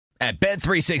At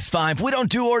Bet365, we don't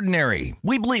do ordinary.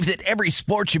 We believe that every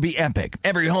sport should be epic.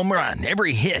 Every home run,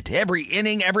 every hit, every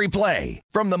inning, every play.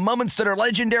 From the moments that are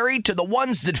legendary to the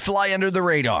ones that fly under the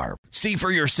radar. See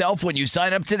for yourself when you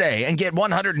sign up today and get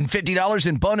 $150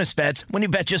 in bonus bets when you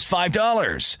bet just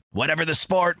 $5. Whatever the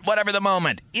sport, whatever the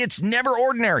moment, it's never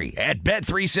ordinary at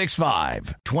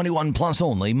Bet365. 21 plus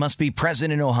only. Must be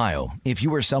present in Ohio. If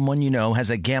you or someone you know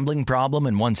has a gambling problem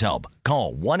and wants help,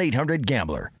 call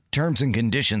 1-800-GAMBLER. Terms and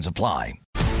conditions apply.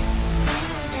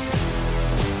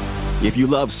 If you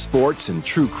love sports and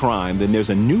true crime, then there's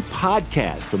a new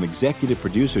podcast from executive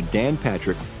producer Dan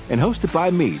Patrick and hosted by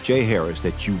me, Jay Harris,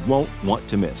 that you won't want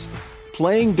to miss.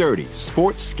 Playing Dirty: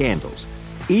 Sports Scandals.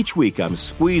 Each week, I'm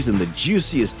squeezing the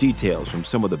juiciest details from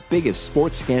some of the biggest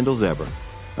sports scandals ever.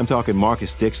 I'm talking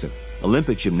Marcus Dixon,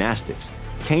 Olympic gymnastics,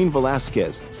 Cain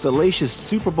Velasquez, salacious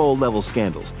Super Bowl-level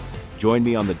scandals. Join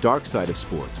me on the dark side of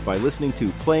sports by listening to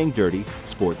Playing Dirty: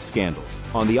 Sports Scandals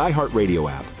on the iHeartRadio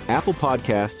app, Apple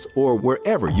Podcasts, or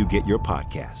wherever you get your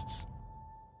podcasts.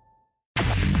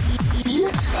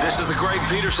 This is the Greg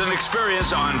Peterson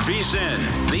Experience on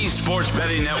VSiN, the Sports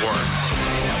Betting Network.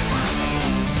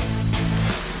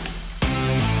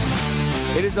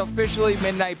 It is officially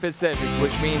midnight Pacific,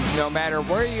 which means no matter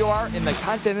where you are in the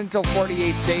continental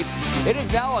 48 states, it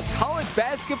is now a college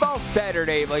basketball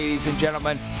Saturday, ladies and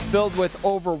gentlemen, filled with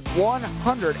over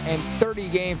 130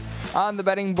 games on the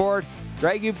betting board.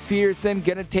 Greg Hoops Peterson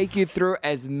going to take you through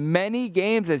as many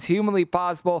games as humanly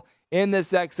possible in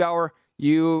this next hour.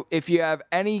 If you have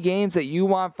any games that you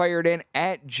want fired in,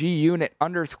 at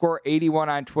 @GUnit_81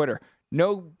 on Twitter.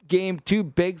 No game too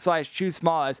big / too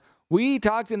small, as we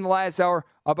talked in the last hour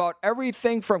about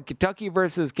everything from Kentucky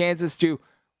versus Kansas to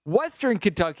Western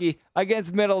Kentucky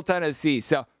against Middle Tennessee.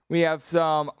 So we have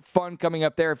some fun coming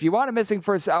up there. If you want a missing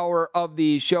first hour of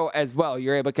the show as well,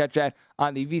 you're able to catch that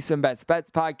on the VSiN Bets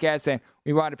podcast. And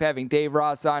we wound up having Dave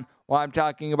Ross on while I'm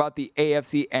talking about the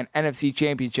AFC and NFC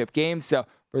championship games. So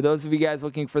for those of you guys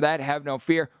looking for that, have no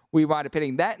fear. We wound up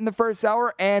hitting that in the first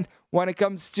hour. And when it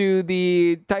comes to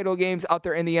the title games out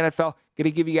there in the NFL, going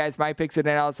to give you guys my picks and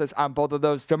analysis on both of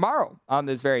those tomorrow on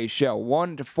this very show,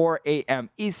 1 to 4 a.m.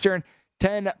 Eastern,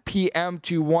 10 p.m.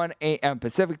 to 1 a.m.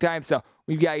 Pacific time. So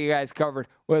we've got you guys covered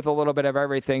with a little bit of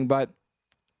everything. But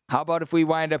how about if we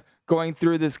wind up going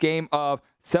through this game of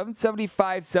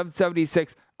 775,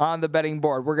 776 on the betting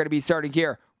board? We're going to be starting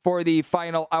here for the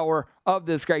final hour of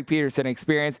this Greg Peterson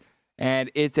Experience.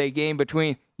 And it's a game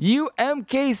between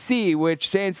UMKC, which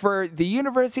stands for the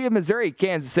University of Missouri,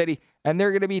 Kansas City, and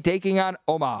they're going to be taking on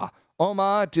Omaha.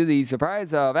 Omaha, to the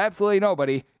surprise of absolutely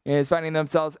nobody, is finding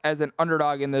themselves as an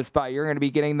underdog in this spot. You're going to be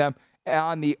getting them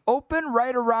on the open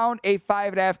right around a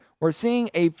 5.5. We're seeing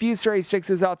a few straight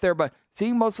sixes out there, but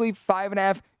seeing mostly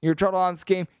 5.5. Your total on this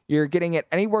game, you're getting it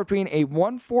anywhere between a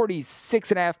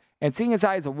 146.5 and seeing as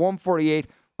high as a 148.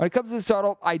 When it comes to this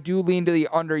total, I do lean to the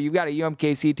under. You've got a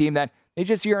UMKC team that they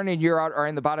just year in and year out are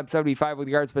in the bottom 75 with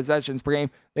yards possessions per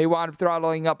game. They wound up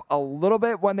throttling up a little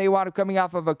bit when they wound up coming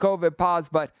off of a COVID pause,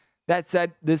 but that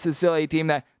said, this is still a team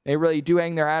that they really do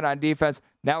hang their hat on defense.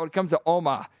 Now when it comes to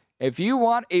Omaha, if you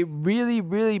want a really,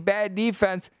 really bad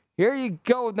defense, here you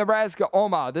go with Nebraska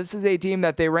Omaha. This is a team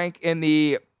that they rank in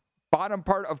the bottom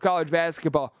part of college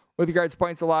basketball with regards to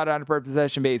points allowed on a per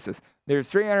possession basis. There's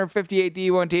 358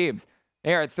 D1 teams.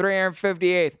 They are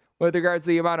 358th with regards to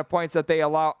the amount of points that they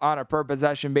allow on a per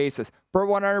possession basis. Per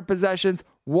 100 possessions,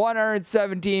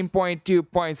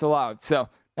 117.2 points allowed. So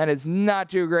that is not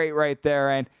too great right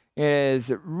there, and it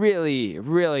is really,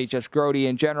 really just grody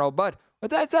in general. But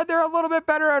with that said, they're a little bit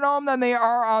better at home than they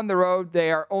are on the road. They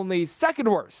are only second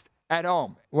worst at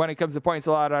home when it comes to points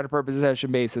allowed on a per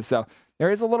possession basis. So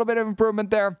there is a little bit of improvement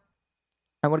there.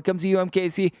 And when it comes to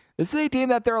UMKC, this is a team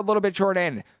that they're a little bit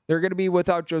short-handed. They're going to be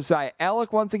without Josiah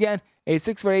Alec once again, a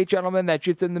 6'8" gentleman that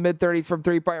shoots in the mid-30s from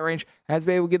three-point range, has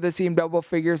been able to get this team double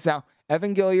figures. Now,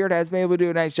 Evan Gilliard has been able to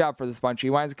do a nice job for this bunch. He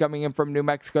winds up coming in from New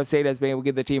Mexico State, has been able to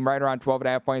get the team right around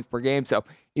 12.5 points per game. So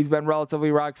he's been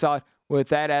relatively rock solid with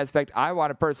that aspect. I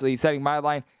want to personally setting my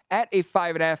line at a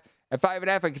 5.5. At 5.5,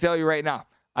 I can tell you right now,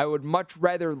 I would much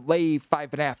rather lay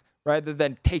 5.5 rather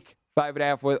than take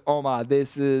 5.5 with Omaha.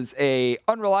 This is a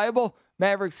unreliable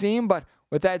Mavericks team, but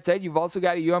with that said, you've also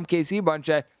got a UMKC bunch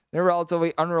that they're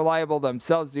relatively unreliable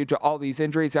themselves due to all these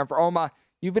injuries. And for Omaha,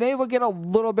 you've been able to get a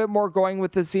little bit more going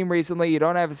with this team recently. You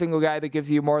don't have a single guy that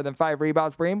gives you more than 5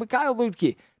 rebounds per game, but Kyle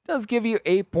Lutke does give you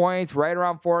 8 points, right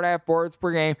around 4.5 boards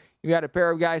per game. You got a pair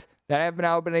of guys that have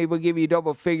now been able to give you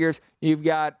double figures. You've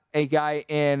got a guy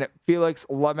in Felix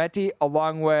Lametti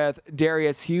along with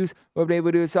Darius Hughes who have been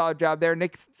able to do a solid job there.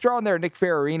 Nick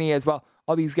Ferrarini as well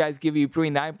All these guys give you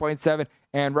between 9.7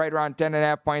 and right around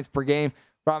 10.5 points per game.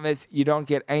 Problem is, you don't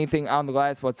get anything on the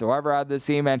glass whatsoever out of this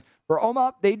team. And for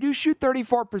Omaha, they do shoot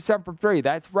 34% from three.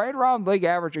 That's right around league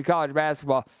average in college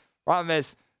basketball. Problem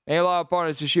is, they allow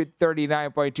opponents to shoot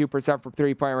 39.2% from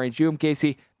three-point range.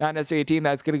 UMKC, not necessarily a team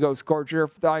that's going to go scorcher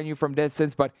on you from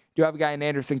distance, but do have a guy in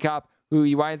Anderson Kopp who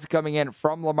he winds up coming in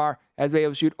from Lamar, has been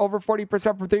able to shoot over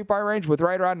 40% from three-point range with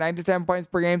right around 9 to 10 points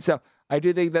per game. So I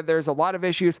do think that there's a lot of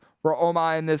issues for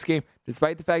Omaha in this game,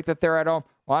 despite the fact that they're at home.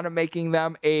 Want to making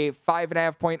them a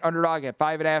 5.5-point underdog at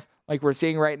 5.5, like we're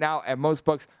seeing right now at most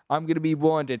books. I'm going to be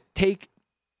willing to take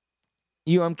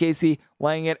UMKC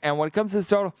laying it. And when it comes to this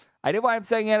total, I did why I'm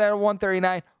saying it at a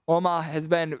 139. Omaha has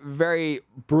been very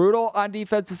brutal on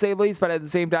defense, to say the least, but at the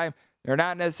same time, they're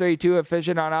not necessarily too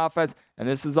efficient on offense. And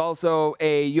this is also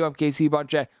a UMKC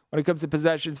bunch that, when it comes to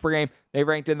possessions per game, they've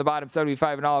ranked in the bottom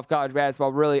 75 in all of college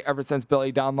basketball, really ever since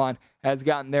Billy Donlon has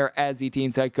gotten there as the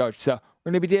team's head coach. So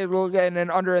we're going to be taking a look at an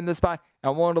under in this spot.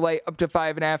 I'm willing to lay up to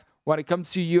 5.5. When it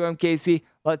comes to UMKC,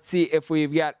 let's see if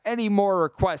we've got any more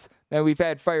requests than we've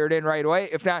had fired in right away.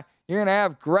 If not, you're going to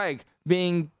have Greg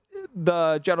being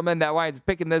the gentleman that winds up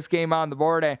picking this game on the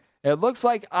board. And it looks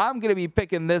like I'm going to be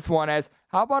picking this one as,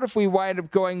 how about if we wind up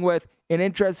going with an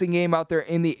interesting game out there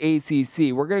in the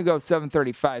ACC? We're going to go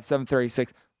 7:35,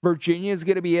 7:36. Virginia is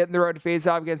going to be hitting the road to face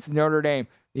off against Notre Dame.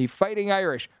 The Fighting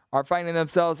Irish are finding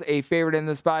themselves a favorite in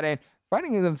this spot and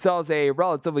finding themselves a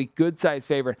relatively good-sized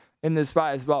favorite in this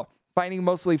spot as well. Finding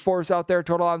mostly fours out there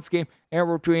total on this game, and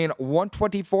we're between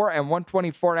 124 and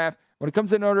 124.5. When it comes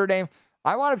to Notre Dame,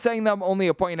 I wound up saying them only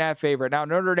a 1.5 favorite. Now,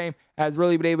 Notre Dame has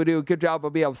really been able to do a good job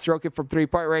of being able to stroke it from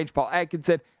three-point range. Paul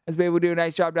Atkinson has been able to do a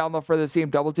nice job down low for this team.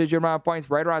 Double-digit amount of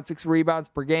points, right around 6 rebounds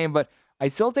per game. But I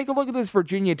still take a look at this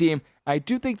Virginia team. I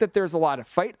do think that there's a lot of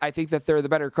fight. I think that they're the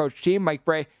better coached team. Mike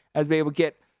Brey has been able to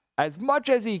get as much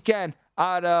as he can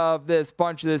out of this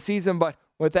bunch this season. But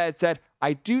with that said,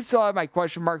 I do still have my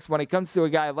question marks when it comes to a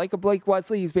guy like a Blake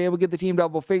Wesley. He's been able to get the team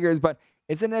double figures, but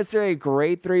isn't necessarily a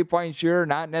great three-point shooter,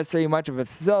 not necessarily much of a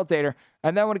facilitator.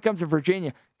 And then when it comes to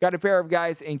Virginia, got a pair of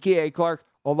guys in K.A. Clark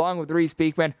along with Reese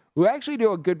Beekman, who actually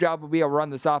do a good job of being able to run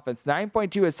this offense.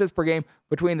 9.2 assists per game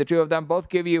between the two of them. Both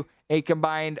give you a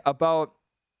combined about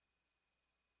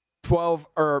 12,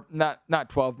 or not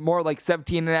 12, more like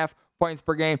 17.5 points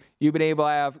per game. You've been able to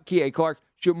have K.A. Clark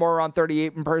shoot more around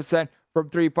 38% from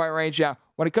three-point range. Now,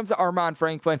 when it comes to Armaan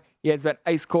Franklin, he has been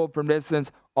ice cold from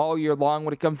distance all year long.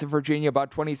 When it comes to Virginia, about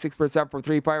 26% from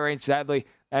three-point range. Sadly,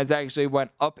 has actually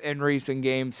went up in recent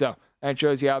games, so that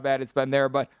shows you how bad it's been there.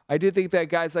 But I do think that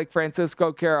guys like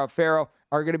Francisco Carafaro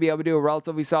are going to be able to do a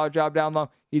relatively solid job down low.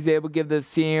 He's able to give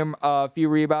this team a few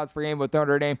rebounds per game with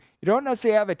Notre Dame. You don't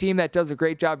necessarily have a team that does a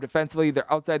great job defensively.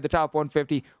 They're outside the top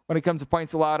 150 when it comes to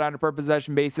points allowed on a per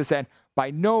possession basis. And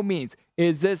by no means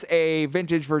is this a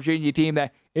vintage Virginia team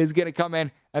that is going to come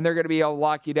in and they're going to be able to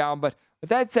lock you down. But with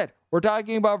that said, we're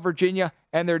talking about Virginia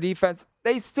and their defense.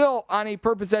 They still, on a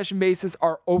per possession basis,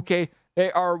 are okay. They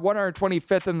are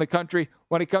 125th in the country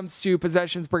when it comes to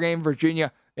possessions per game.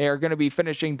 Virginia, they are going to be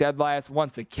finishing dead last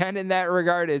once again in that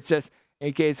regard. It's just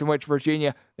a case in which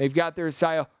Virginia, they've got their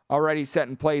style already set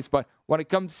in place. But when it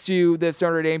comes to this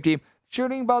Notre Dame team,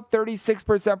 shooting about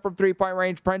 36% from three-point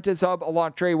range. Prentice Hub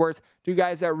along Trey Wirtz, two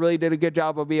guys that really did a good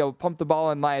job of being able to pump the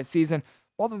ball in last season.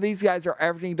 Both of these guys are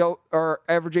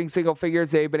averaging single figures.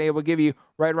 They've been able to give you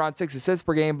right around 6 assists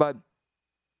per game, but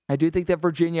I do think that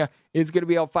Virginia is going to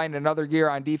be able to find another gear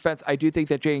on defense. I do think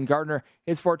that Jaden Gardner,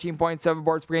 his 14.7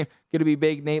 boards per game, going to be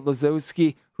big. Nate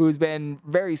Lazowski, who's been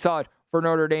very solid for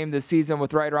Notre Dame this season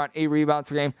with right around 8 rebounds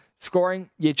per game. Scoring,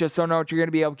 you just don't know what you're going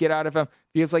to be able to get out of him.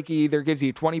 Feels like he either gives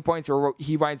you 20 points or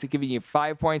he winds up giving you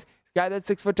 5 points. Guy that's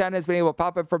 6'10" has been able to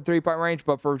pop it from three-point range,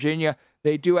 but for Virginia,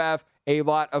 they do have a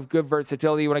lot of good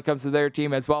versatility when it comes to their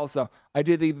team as well. So I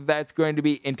do think that's going to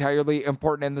be entirely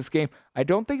important in this game. I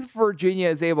don't think Virginia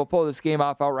is able to pull this game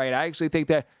off outright. I actually think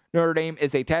that Notre Dame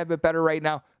is a tad bit better right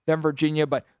now than Virginia,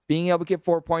 but being able to get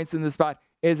 4 points in this spot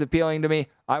is appealing to me.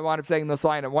 I wound up setting this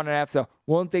line at 1.5, so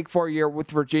won't take 4 year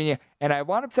with Virginia. And I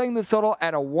wound up setting this total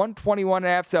at a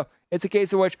 121.5, so it's a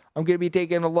case in which I'm going to be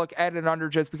taking a look at an under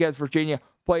just because Virginia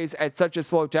plays at such a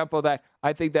slow tempo that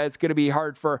I think that it's going to be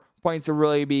hard for points to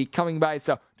really be coming by.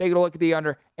 So taking a look at the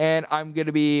under, and I'm going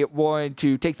to be willing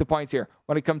to take the points here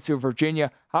when it comes to Virginia.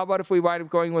 How about if we wind up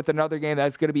going with another game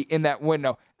that's going to be in that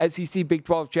window? SEC Big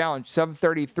 12 Challenge,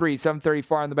 7:33,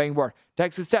 7:34 on the betting board.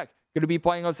 Texas Tech going to be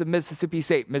playing us in Mississippi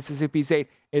State. Mississippi State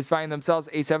is finding themselves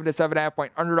a 7 to 7.5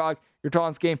 point underdog. Your total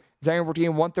in this game is anywhere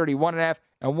between 131.5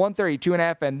 and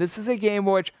 132.5. And this is a game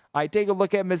which I take a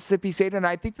look at Mississippi State, and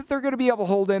I think that they're going to be able to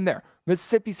hold in there.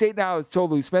 Mississippi State now is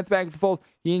Tolu Smith back in the fold.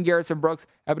 He and Garrison Brooks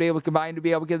have been able to combine to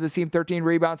be able to give the team 13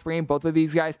 rebounds per game. Both of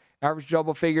these guys average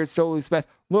double figures. Tolu Smith,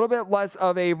 a little bit less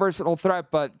of a versatile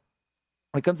threat, but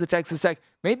when it comes to Texas Tech,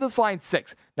 made this line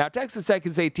 6. Now, Texas Tech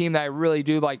is a team that I really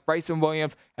do like. Bryson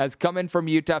Williams has come in from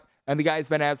UTEP, and the guy's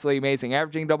been absolutely amazing,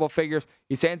 averaging double figures.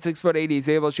 He's standing 6'8". He's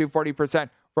able to shoot 40%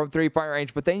 from three-point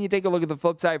range. But then you take a look at the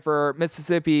flip side for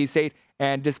Mississippi State,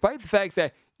 and despite the fact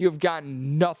that you've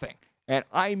gotten nothing, and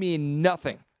I mean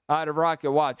nothing, out of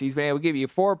Rocket Watts, he's been able to give you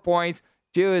 4 points,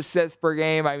 2 assists per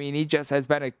game. I mean, he just has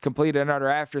been a complete and utter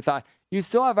afterthought. You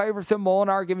still have Iverson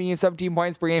Molinar giving you 17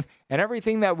 points per game, and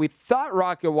everything that we thought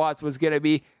Rocket Watts was going to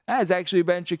be has actually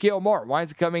been Shaquille Moore.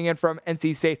 Winds up coming in from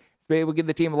NC State. He's been able to give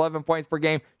the team 11 points per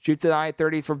game, shoots in the high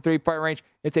 30s from three-point range.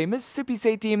 It's a Mississippi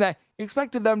State team that you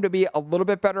expected them to be a little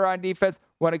bit better on defense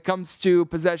when it comes to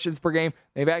possessions per game.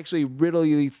 They've actually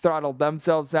really throttled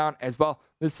themselves down as well.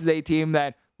 This is a team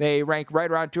that they rank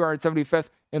right around 275th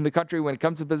in the country when it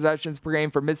comes to possessions per game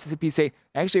for Mississippi State.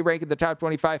 Actually rank in the top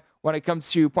 25 when it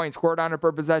comes to points scored on a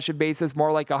per possession basis,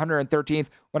 more like 113th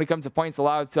when it comes to points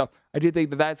allowed. So I do think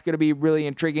that that's going to be really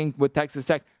intriguing with Texas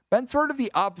Tech. Been sort of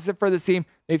the opposite for this team.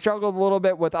 They've struggled a little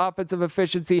bit with offensive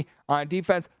efficiency. On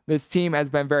defense, this team has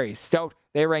been very stout.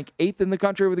 They rank 8th in the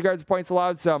country with regards to points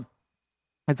allowed. So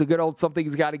it's a good old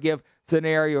something's got to give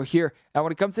scenario here. And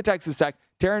when it comes to Texas Tech,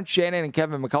 Terrence Shannon and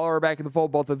Kevin McCullough are back in the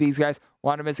fold. Both of these guys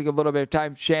wound up missing a little bit of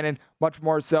time. Shannon much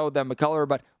more so than McCullough,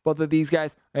 but both of these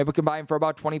guys are able to combine for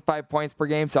about 25 points per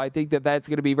game. So I think that that's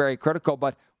going to be very critical.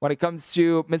 But when it comes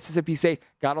to Mississippi State,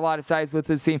 got a lot of size with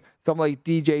this team. Someone like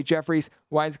DJ Jeffries,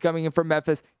 who winds up coming in from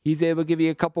Memphis. He's able to give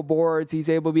you a couple boards. He's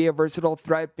able to be a versatile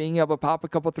threat, being able to pop a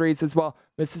couple threes as well.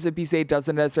 Mississippi State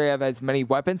doesn't necessarily have as many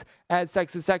weapons as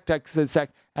Texas Tech. Texas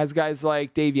Tech has guys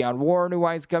like Davion Warren, who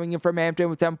winds up coming in from Hampton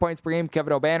with 10 points per game.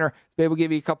 Kevin O'Banner is able to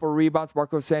give you a couple of rebounds.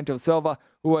 Marco Santos Silva,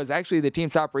 who was actually the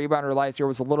team's top rebounder last year,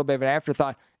 was a little bit of an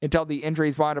afterthought until the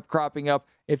injuries wound up cropping up.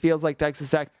 It feels like Texas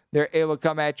Tech, they're able to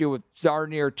come at you with darn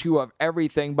near 2 of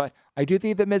everything. But I do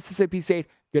think that Mississippi State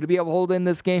going to be able to hold in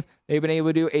this game. They've been able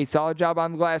to do a solid job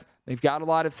on the glass. They've got a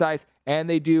lot of size, and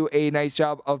they do a nice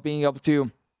job of being able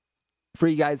to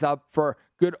free guys up for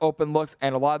good open looks,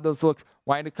 and a lot of those looks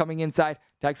wind up coming inside.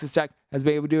 Texas Tech has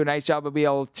been able to do a nice job of being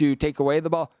able to take away the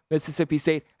ball. Mississippi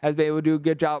State has been able to do a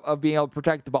good job of being able to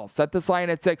protect the ball. Set this line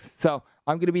at 6, so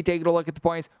I'm going to be taking a look at the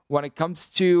points when it comes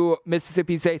to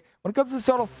Mississippi State. When it comes to the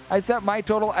total, I set my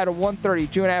total at a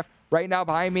 132.5. Right now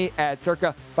behind me at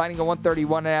circa finding a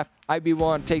 131.5. I'd be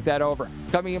willing to take that over.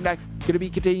 Coming up next, going to be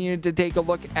continuing to take a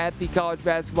look at the college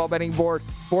basketball betting board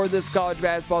for this college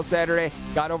basketball Saturday.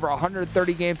 Got over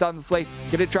 130 games on the slate.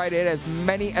 Going to try to hit as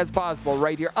many as possible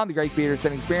right here on the Greg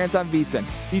Peterson Experience on VSiN,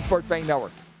 the Sports Betting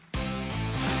Network.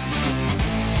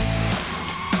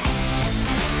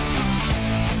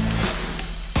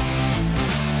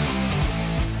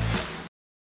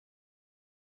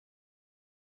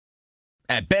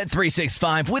 At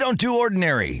Bet365, we don't do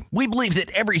ordinary. We believe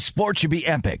that every sport should be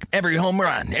epic. Every home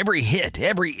run, every hit,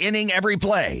 every inning, every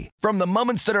play. From the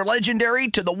moments that are legendary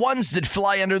to the ones that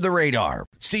fly under the radar.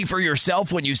 See for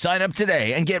yourself when you sign up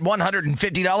today and get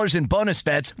 $150 in bonus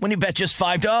bets when you bet just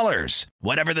 $5.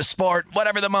 Whatever the sport,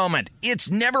 whatever the moment, it's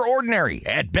never ordinary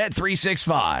at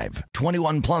Bet365.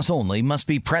 21 plus only. Must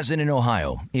be present in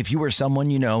Ohio. If you or someone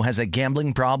you know has a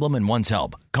gambling problem and wants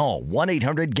help, call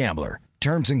 1-800-GAMBLER.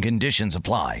 Terms and conditions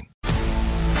apply.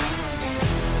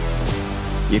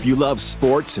 If you love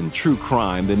sports and true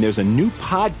crime, then there's a new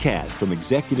podcast from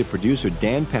executive producer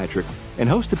Dan Patrick and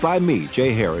hosted by me,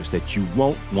 Jay Harris, that you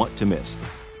won't want to miss.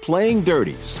 Playing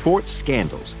Dirty: Sports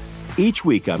Scandals. Each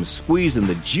week, I'm squeezing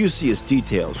the juiciest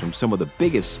details from some of the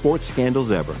biggest sports scandals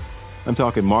ever. I'm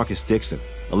talking Marcus Dixon,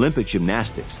 Olympic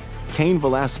gymnastics, Cain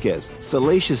Velasquez,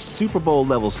 salacious Super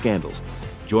Bowl-level scandals.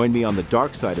 Join me on the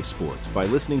dark side of sports by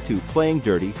listening to Playing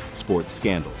Dirty: Sports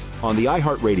Scandals on the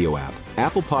iHeartRadio app,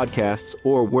 Apple Podcasts,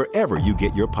 or wherever you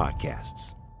get your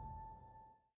podcasts.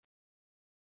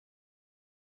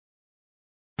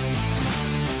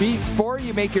 Before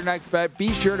you make your next bet,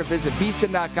 be sure to visit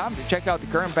VSiN.com to check out the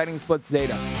current betting splits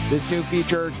data. This new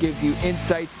feature gives you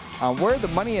insight on where the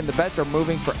money and the bets are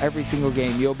moving for every single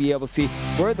game. You'll be able to see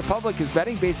where the public is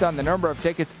betting based on the number of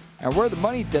tickets and where the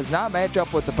money does not match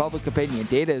up with the public opinion.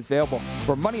 Data is available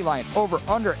for money line, over,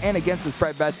 under, and against the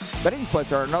spread bets. Betting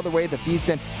splits are another way that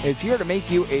VSiN is here to make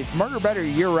you a smarter, better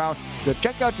year-round. So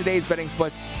check out today's betting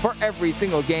splits for every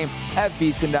single game at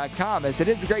VSiN.com, as it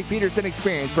is a Greg Peterson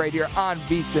experience right here on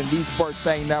VSiN, the Sports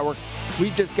Betting Network. We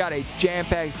just got a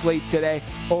jam-packed slate today,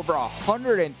 over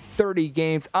 130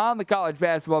 games on the college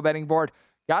basketball betting board.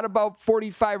 Got about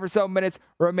 45 or so minutes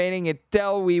remaining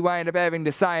until we wind up having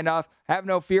to sign off. Have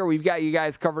no fear, we've got you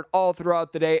guys covered all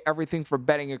throughout the day. Everything from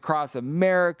betting across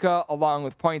America, along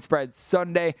with Point Spread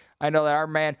Sunday. I know that our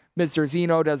man, Mr.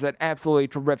 Zeno, does an absolutely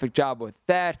terrific job with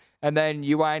that. And then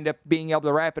you wind up being able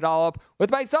to wrap it all up with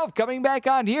myself coming back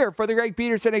on here for the Greg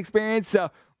Peterson experience.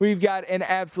 So we've got an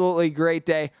absolutely great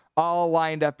day all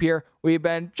lined up here. We've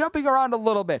been jumping around a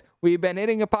little bit. We've been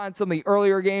hitting upon some of the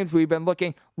earlier games. We've been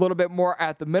looking a little bit more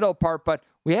at the middle part, but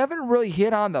we haven't really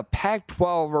hit on the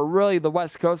Pac-12 or really the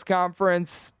West Coast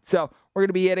Conference. So we're going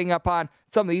to be hitting upon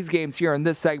some of these games here in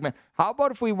this segment. How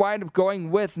about if we wind up going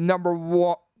with number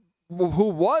one, who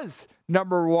was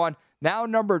number one, now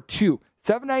number two,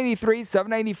 793,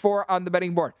 794 on the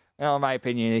betting board. Well, in my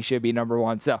opinion, they should be number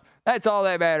one. So that's all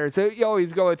that matters. So you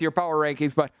always go with your power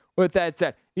rankings, but with that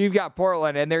said, you've got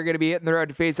Portland, and they're going to be hitting the road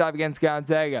to face off against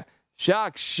Gonzaga.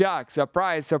 Shock, shock,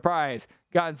 surprise, surprise.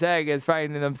 Gonzaga is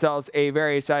finding themselves a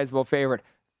very sizable favorite.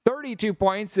 32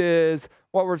 points is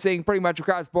what we're seeing pretty much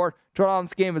across the board. Total on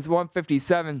this game is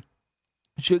 157.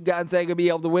 Should Gonzaga be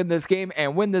able to win this game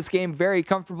and win this game very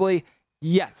comfortably?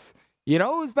 Yes. You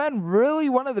know who's been really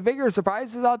one of the bigger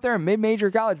surprises out there in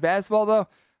mid-major college basketball, though?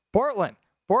 Portland.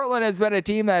 Portland has been a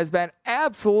team that has been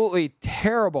absolutely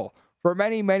terrible for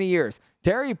many, many years.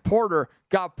 Terry Porter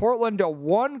got Portland to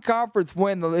one conference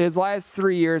win his last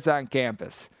 3 years on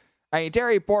campus. I mean,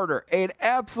 Terry Porter, an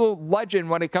absolute legend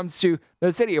when it comes to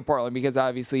the city of Portland, because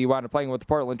obviously he wound up playing with the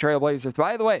Portland Trail Blazers.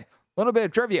 By the way, a little bit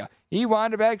of trivia. He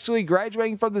wound up actually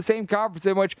graduating from the same conference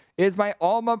in which my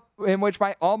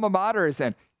alma mater is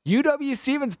in. UW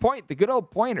Stevens Point, the good old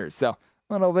Pointers. So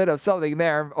a little bit of something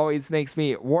there always makes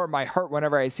me warm my heart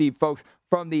whenever I see folks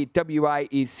from the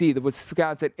WIEC, the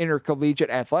Wisconsin Intercollegiate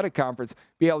Athletic Conference,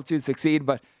 be able to succeed.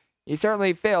 But he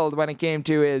certainly failed when it came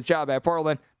to his job at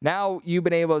Portland. Now you've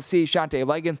been able to see Shante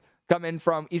Leggins come in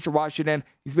from Eastern Washington.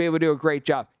 He's been able to do a great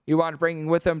job. He wound up bringing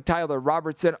with him Tyler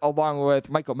Robertson along with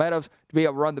Michael Meadows to be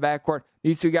able to run the backcourt.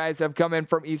 These two guys have come in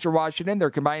from Eastern Washington. They're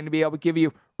combined to be able to give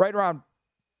you right around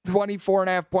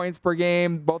 24.5 points per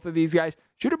game. Both of these guys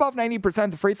shoot above 90%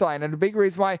 of the free throw line. And a big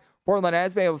reason why Portland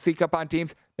has been able to sneak up on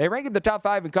teams, they rank in the top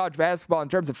 5 in college basketball in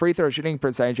terms of free throw shooting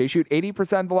percentage. They shoot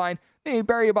 80% of the line. They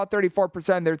bury about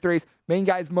 34% of their threes. Main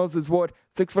guys, Moses Wood,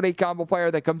 6'8" combo player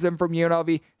that comes in from UNLV.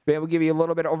 He's been able to give you a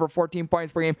little bit over 14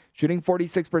 points per game, shooting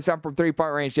 46% from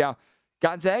three-point range. Now,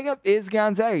 Gonzaga is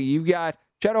Gonzaga. You've got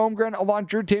Chet Holmgren along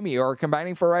Drew Timme are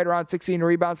combining for right around 16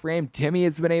 rebounds per game. Timme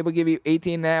has been able to give you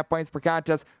 18.5 points per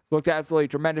contest. It's looked absolutely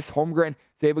tremendous. Holmgren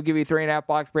is able to give you 3.5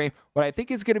 blocks per game. What I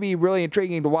think is going to be really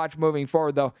intriguing to watch moving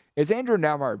forward, though, is Andrew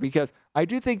Nembhard, because I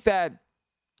do think that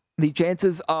the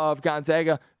chances of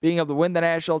Gonzaga being able to win the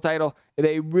national title,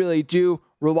 they really do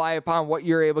rely upon what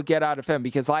you're able to get out of him,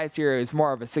 because last year he was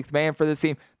more of a sixth man for this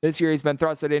team. This year he's been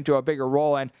thrusted into a bigger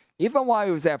role, and even while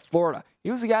he was at Florida,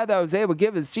 he was a guy that was able to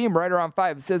give his team right around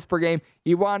 5 assists per game.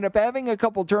 He wound up having a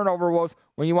couple turnover woes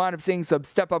when you wound up seeing some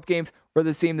step-up games for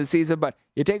this team this season, but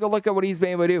you take a look at what he's been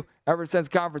able to do ever since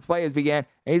conference play has began,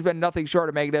 and he's been nothing short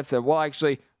of magnificent. We'll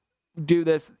actually do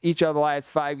this each of the last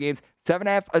 5 games.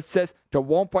 7.5 assists to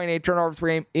 1.8 turnovers per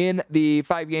game in the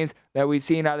 5 games that we've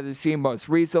seen out of this team most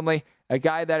recently. A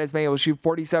guy that has been able to shoot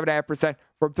 47.5%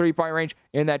 from three-point range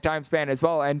in that time span as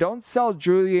well. And don't sell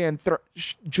Julian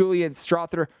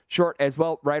Strother short as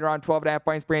well, right around 12.5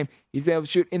 points per game. He's been able to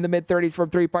shoot in the mid-30s from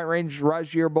three-point range.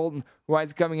 Rasir Bolton, who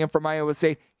is coming in from Iowa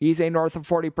State, he's a north of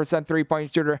 40%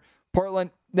 three-point shooter.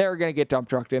 Portland, they're going to get dump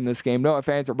trucked in this game. No ifs,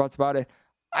 ands, or buts about it.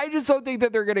 I just don't think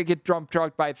that they're going to get dump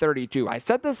trucked by 32. I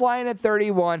set this line at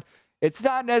 31. It's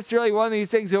not necessarily one of these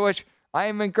things in which I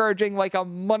am encouraging like a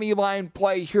money line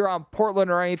play here on Portland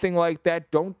or anything like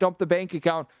that. Don't dump the bank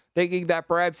account thinking that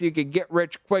perhaps you could get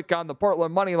rich quick on the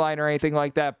Portland money line or anything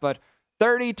like that. But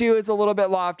 32 is a little bit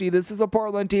lofty. This is a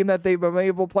Portland team that they've been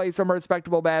able to play some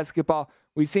respectable basketball.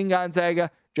 We've seen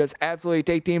Gonzaga just absolutely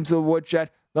take teams to the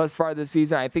woodshed thus far this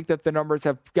season. I think that the numbers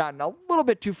have gotten a little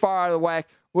bit too far out of the whack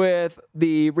with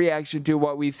the reaction to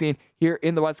what we've seen here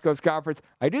in the West Coast Conference.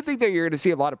 I do think that you're going to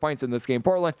see a lot of points in this game.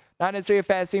 Portland, not necessarily a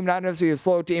fast team, not necessarily a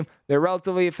slow team. They're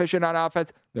relatively efficient on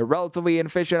offense. They're relatively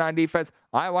inefficient on defense.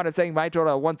 I want to say my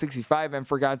total at 165, and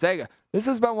for Gonzaga, this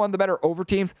has been one of the better over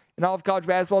teams in all of college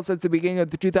basketball since the beginning of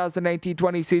the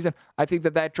 2019-20 season. I think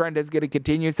that trend is going to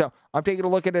continue. So I'm taking a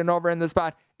look at an over in this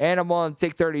spot, and I'm willing to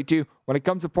take 32. When it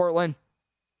comes to Portland,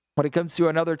 when it comes to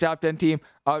another top 10 team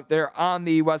out there on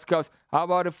the West Coast, how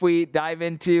about if we dive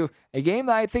into a game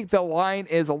that I think the line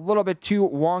is a little bit too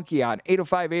wonky on?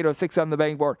 805, 806 on the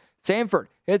betting board. Samford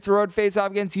hits the road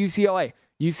face-off against UCLA.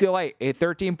 UCLA, a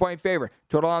 13-point favorite.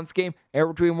 Total on this game,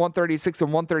 anywhere between 136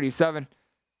 and 137.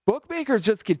 Bookmakers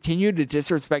just continue to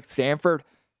disrespect Stanford.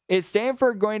 Is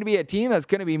Stanford going to be a team that's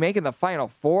going to be making the Final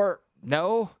Four?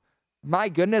 No. My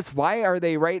goodness, why are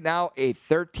they right now a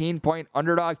 13-point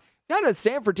underdog? Got a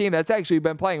Stanford team that's actually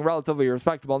been playing relatively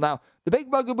respectable. Now, the big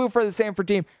bugaboo for the Stanford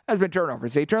team has been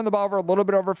turnovers. They turn the ball over a little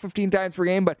bit over 15 times per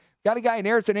game, but got a guy in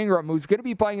Harrison Ingram who's going to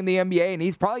be playing in the NBA, and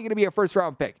he's probably going to be a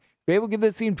first-round pick. Be able to give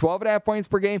this team 12.5 points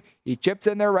per game. He chips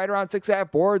in there right around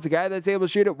 6.5 boards. A guy that's able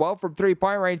to shoot it well from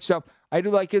three-point range. So I do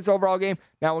like his overall game.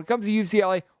 Now, when it comes to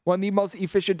UCLA, one of the most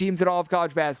efficient teams in all of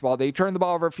college basketball. They turn the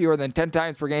ball over fewer than 10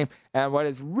 times per game. And what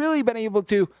has really been able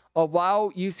to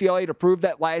allow UCLA to prove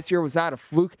that last year was not a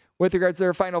fluke with regards to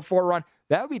their Final Four run,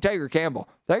 that would be Tiger Campbell.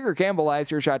 Tiger Campbell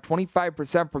last year shot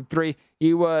 25% from three.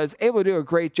 He was able to do a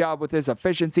great job with his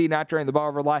efficiency, not turning the ball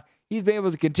over a lot. He's been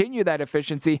able to continue that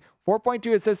efficiency.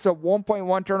 4.2 assists, so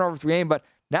 1.1 turnovers per game, but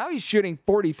now he's shooting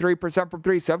 43% from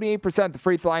three, 78% at the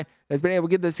free throw line. Has been able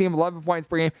to give this team 11 points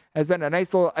per game. Has been a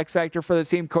nice little X factor for the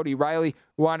team. Cody Riley,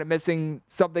 who wound up missing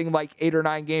something like 8 or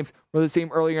 9 games for the team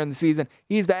earlier in the season.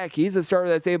 He's back. He's a starter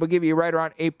that's able to give you right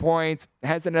around 8 points.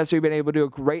 Hasn't necessarily been able to do a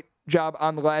great job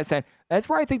on the glass, and that's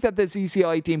where I think that this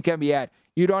UCLA team can be at.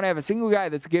 You don't have a single guy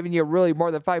that's giving you really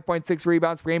more than 5.6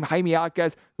 rebounds per game. Jaime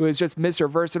Jaquez, who is just Mr.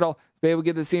 Versatile, has been able to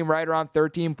give the team right around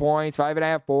 13 points,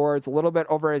 5.5 boards, a little bit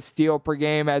over a steal per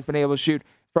game, has been able to shoot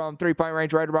from three-point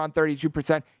range right around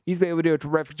 32%. He's been able to do a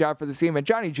terrific job for the team. And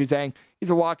Johnny Juzang, he's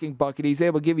a walking bucket. He's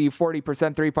able to give you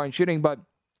 40% three-point shooting, but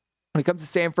when it comes to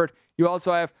Stanford, you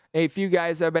also have a few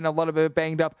guys that have been a little bit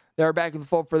banged up. They're back in the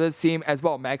fold for this team as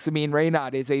well. Maximine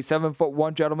Reynaud is a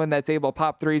 7'1" gentleman that's able to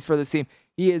pop threes for this team.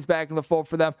 He is back in the fold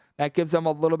for them. That gives them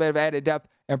a little bit of added depth.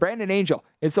 And Brandon Angel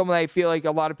is someone that I feel like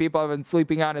a lot of people have been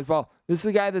sleeping on as well. This is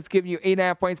a guy that's giving you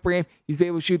 8.5 points per game. He's been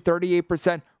able to shoot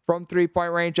 38% from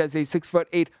three-point range as a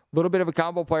 6'8", little bit of a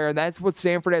combo player. And that's what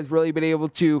Stanford has really been able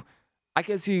to, I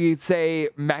guess you could say,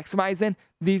 maximize in.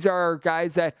 These are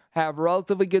guys that have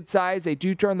relatively good size. They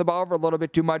do turn the ball over a little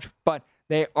bit too much, but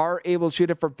they are able to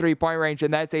shoot it from three-point range,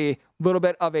 and that's a little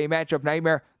bit of a matchup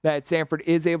nightmare that Stanford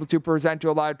is able to present to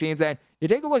a lot of teams. And you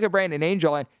take a look at Brandon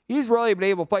Angel, and he's really been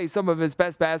able to play some of his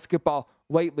best basketball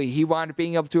lately. He wound up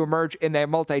being able to emerge in that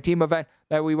multi-team event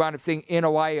that we wound up seeing in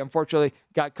Hawaii. Unfortunately,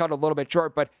 got cut a little bit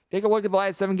short, but take a look at the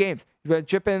last 7 games. He's been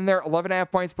chipping in there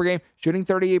 11.5 points per game, shooting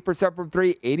 38% from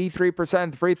three, 83%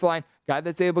 at the free throw line. Guy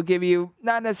that's able to give you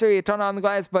not necessarily a ton on the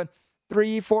glass, but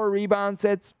 3-4 rebounds.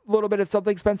 That's a little bit of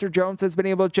something. Spencer Jones has been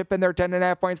able to chip in there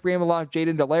 10.5 points per game along with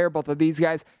Jaden Delaire. Both of these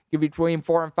guys give you between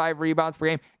 4 and 5 rebounds per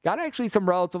game. Got actually some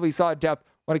relatively solid depth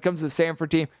when it comes to the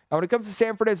Stanford team. And when it comes to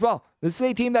Stanford as well, this is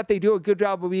a team that they do a good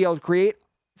job of being able to create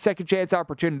second chance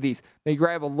opportunities. They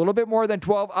grab a little bit more than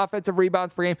 12 offensive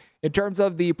rebounds per game. In terms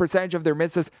of the percentage of their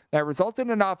misses that result in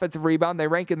an offensive rebound, they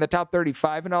rank in the top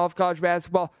 35 in all of college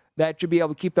basketball. That should be able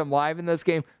to keep them live in this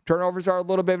game. Turnovers are a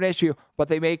little bit of an issue, but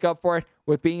they make up for it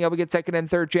with being able to get second and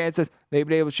third chances. They've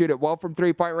been able to shoot it well from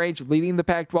three-point range, leading the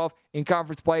Pac-12 in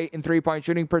conference play in three-point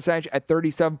shooting percentage at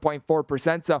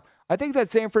 37.4%. So I think that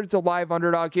Stanford's a live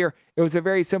underdog here. It was a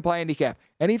very simple handicap.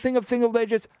 Anything of single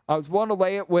digits, I was willing to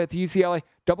lay it with UCLA.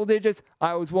 Double digits,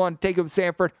 I was willing to take it with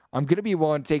Stanford. I'm going to be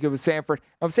willing to take it with Stanford.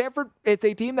 Stanford, it's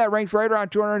a team that ranks right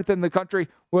around 200th in the country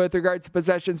with regards to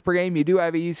possessions per game. You do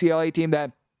have a UCLA team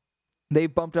that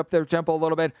they've bumped up their tempo a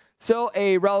little bit. Still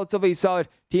a relatively solid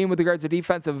team with regards to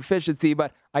defensive efficiency,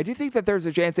 but I do think that there's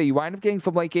a chance that you wind up getting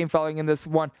some late game fouling in this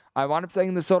one. I wound up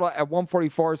setting the total at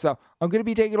 144, so I'm going to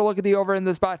be taking a look at the over in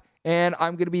this spot, and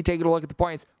I'm going to be taking a look at the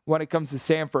points when it comes to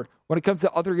Stanford. When it comes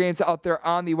to other games out there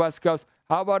on the West Coast,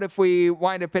 how about if we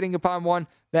wind up hitting upon one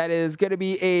that is going to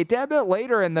be a tad bit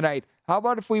later in the night? How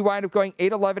about if we wind up going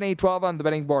 8-11, 8-12 on the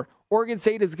betting board? Oregon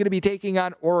State is going to be taking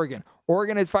on Oregon.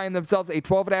 Oregon is finding themselves a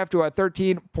 12.5 to a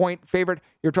 13-point favorite.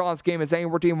 Your total on this game is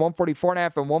anywhere between 144.5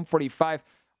 and 145.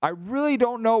 I really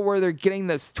don't know where they're getting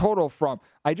this total from.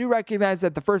 I do recognize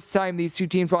that the first time these two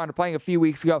teams wound up playing a few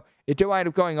weeks ago, it did wind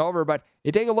up going over, but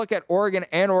you take a look at Oregon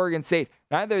and Oregon State.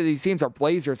 Neither of these teams are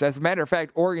blazers. As a matter of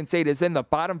fact, Oregon State is in the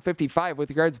bottom 55 with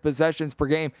regards to possessions per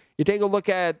game. You take a look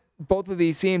at both of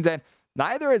these teams, and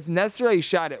neither has necessarily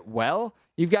shot it well.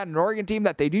 You've got an Oregon team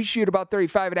that they do shoot about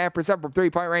 35.5% from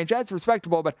three-point range. That's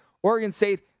respectable, but Oregon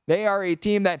State, they are a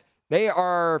team that They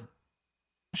are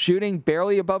shooting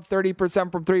barely above 30%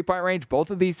 from three-point range.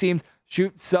 Both of these teams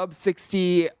shoot sub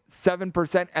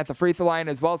 67% at the free throw line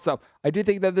as well. So I do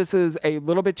think that this is a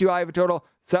little bit too high of a total.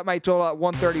 Set my total at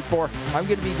 134. I'm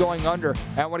going to be going under.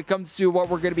 And when it comes to what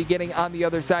we're going to be getting on the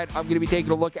other side, I'm going to be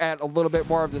taking a look at a little bit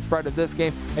more of the spread of this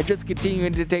game and just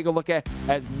continuing to take a look at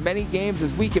as many games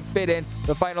as we can fit in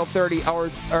the final 30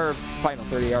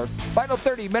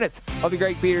 minutes of the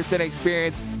Greg Peterson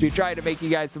experience to try to make you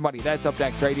guys some money. That's up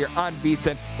next right here on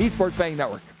VSiN, the Sports Betting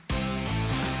Network.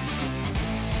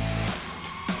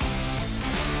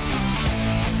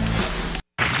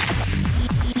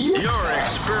 You're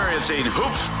experiencing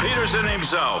Hoops Peterson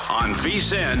himself on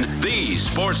VSiN, the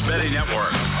Sports Betting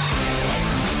Network.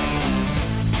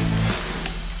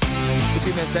 If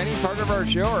you miss any part of our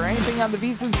show or anything on the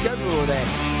VSiN schedule today,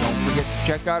 don't forget to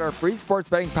check out our free sports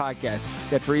betting podcast.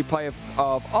 Get replays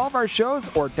of all of our shows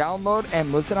or download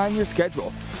and listen on your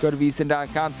schedule. Go to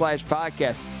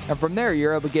VSiN.com/podcast. And from there,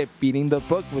 you're able to get Beating the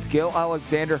Book with Gil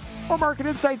Alexander or Market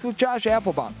Insights with Josh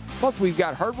Applebaum. Plus, we've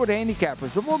got Hardwood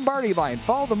Handicappers, the Lombardi Line,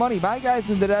 Follow the Money, My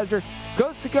Guys in the Desert,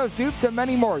 Coast to Coast Hoops, and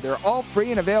many more. They're all free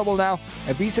and available now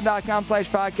at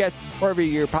VSiN.com/podcast, wherever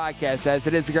your podcast as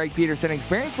it is the Greg Peterson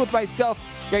Experience with myself,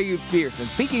 Greg Peterson.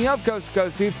 Speaking of Coast to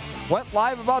Coast Hoops, went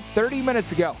live about 30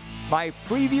 minutes ago. My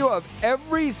preview of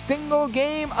every single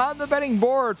game on the betting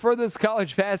board for this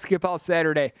college basketball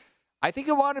Saturday. I think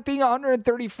it wound up being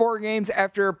 134 games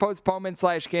after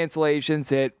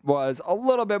postponement/cancellations. It was a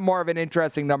little bit more of an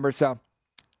interesting number, so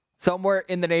somewhere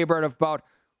in the neighborhood of about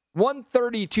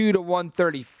 132 to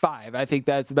 135. I think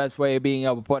that's the best way of being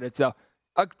able to put it. So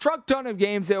a truck ton of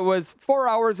games. It was 4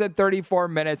 hours and 34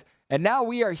 minutes, and now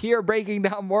we are here breaking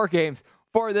down more games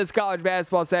for this college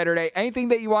basketball Saturday. Anything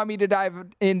that you want me to dive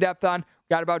in depth on?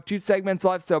 Got about 2 segments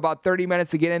left, so about 30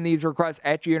 minutes to get in these requests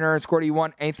at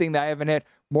Junior_D1. Anything that I haven't hit,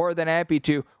 more than happy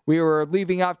to. We were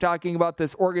leaving off talking about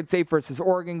this Oregon State versus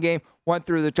Oregon game, went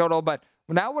through the total, but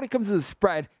now when it comes to the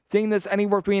spread, seeing this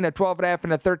anywhere between a 12.5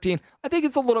 and a 13, I think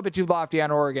it's a little bit too lofty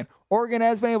on Oregon. Oregon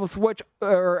has been able to switch,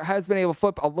 or has been able to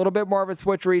flip a little bit more of a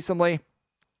switch recently.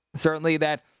 Certainly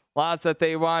that loss that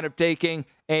they wound up taking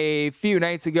a few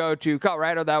nights ago to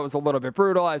Colorado, that was a little bit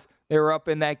brutal as they were up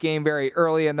in that game very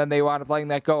early and then they wound up letting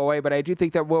that go away. But I do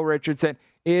think that Will Richardson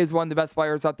is one of the best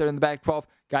players out there in the Pac-12.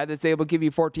 Guy that's able to give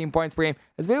you 14 points per game.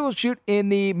 Has been able to shoot in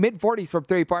the mid-40s from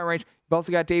three-point range. You've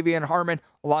also got Davian Harmon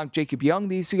along with Jacob Young.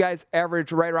 These two guys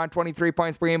average right around 23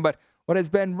 points per game. But what has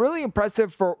been really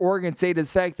impressive for Oregon State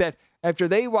is the fact that after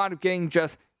they wound up getting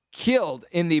just killed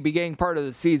in the beginning part of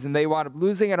the season, they wound up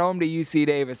losing at home to UC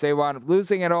Davis. They wound up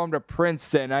losing at home to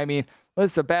Princeton. I mean,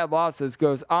 list of bad losses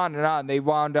goes on and on. They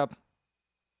wound up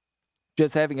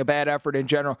just having a bad effort in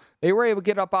general. They were able to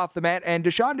get up off the mat, and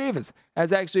Deshaun Davis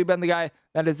has actually been the guy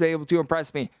that has been able to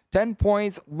impress me. 10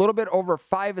 points, a little bit over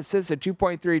 5 assists, and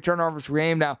 2.3 turnovers per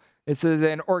game. Now, this is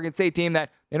an Oregon State team that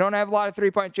they don't have a lot of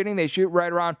three-point shooting. They shoot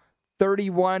right around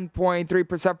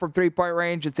 31.3% from three-point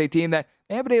range. It's a team that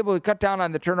they have been able to cut down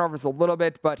on the turnovers a little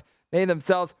bit, but they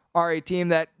themselves are a team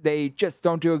that they just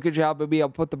don't do a good job of being able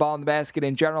to put the ball in the basket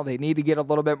in general. They need to get a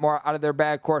little bit more out of their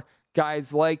backcourt.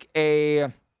 Guys like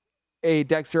a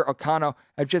Dexter O'Connell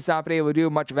have just not been able to do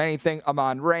much of anything.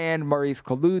 Amon Rand, Maurice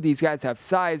Kalu, these guys have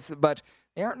size, but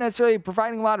they aren't necessarily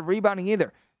providing a lot of rebounding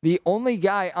either. The only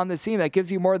guy on the team that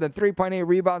gives you more than 3.8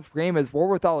 rebounds per game is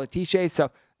Warworth Alatishe, so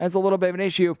that's a little bit of an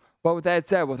issue. But with that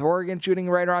said, with Oregon shooting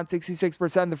right around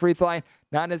 66% the free throw line,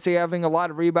 not necessarily having a lot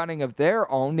of rebounding of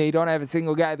their own, they don't have a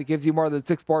single guy that gives you more than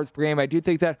 6 boards per game. I do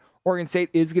think that Oregon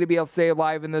State is going to be able to stay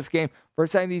alive in this game.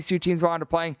 First time these two teams wound up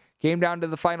playing, came down to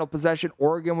the final possession.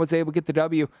 Oregon was able to get the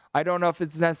W. I don't know if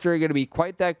it's necessarily going to be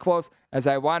quite that close, as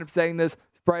I wound up saying this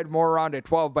spread more around at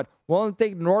 12, but we'll only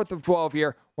take north of 12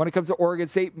 here when it comes to Oregon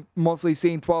State, mostly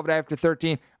seeing 12.5 to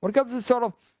 13. When it comes to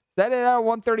total, set it at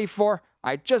 134.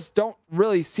 I just don't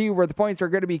really see where the points are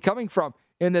going to be coming from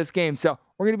in this game. So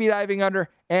we're going to be diving under,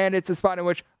 and it's a spot in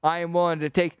which I am willing to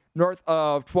take north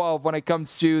of 12 when it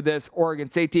comes to this Oregon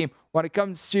State team. When it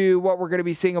comes to what we're going to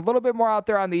be seeing a little bit more out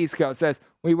there on the East Coast, as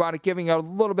we want to giving a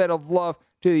little bit of love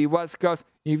to the West Coast.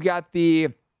 You've got the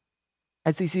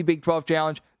SEC Big 12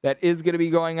 Challenge that is going to be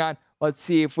going on. Let's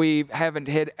see if we haven't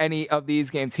hit any of these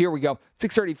games. Here we go.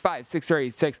 6:35,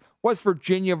 6:36. West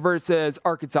Virginia versus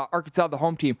Arkansas. Arkansas, the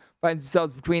home team, finds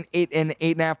themselves between 8 and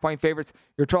 8.5 point favorites.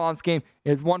 Your total on this game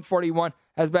is 141.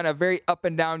 Has been a very up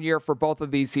and down year for both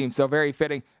of these teams. So very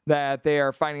fitting that they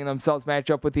are finding themselves match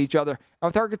up with each other. And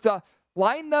with Arkansas,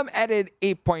 line them at an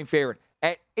 8-point favorite.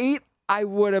 At 8, I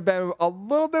would have been a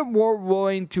little bit more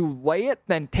willing to lay it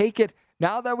than take it.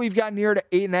 Now that we've gotten here to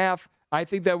 8.5, I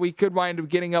think that we could wind up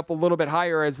getting up a little bit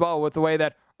higher as well with the way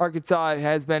that Arkansas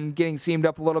has been getting seamed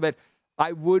up a little bit.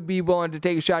 I would be willing to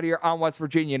take a shot here on West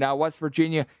Virginia. Now, West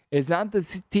Virginia is not the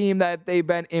team that they've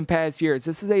been in past years.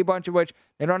 This is a bunch of which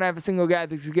they don't have a single guy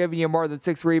that's giving you more than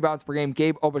 6 rebounds per game.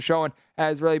 Gabe Obashoan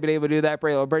has really been able to do that.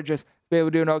 Braylon Bridges has been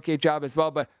able to do an okay job as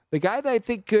well. But the guy that I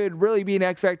think could really be an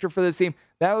X factor for this team,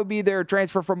 that would be their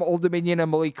transfer from Old Dominion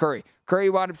and Malik Curry. Curry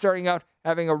wound up starting out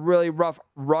having a really rough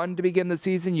run to begin the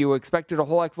season. You expected a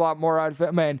whole heck of a lot more out of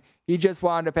him, and he just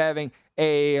wound up having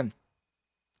a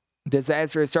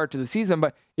disastrous start to the season.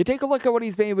 But you take a look at what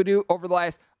he's been able to do over the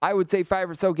last, I would say, 5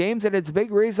 or so games, and it's a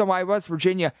big reason why West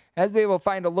Virginia has been able to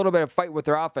find a little bit of fight with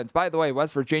their offense. By the way,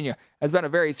 West Virginia has been a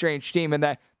very strange team in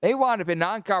that they wound up in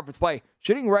non-conference play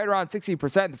shooting right around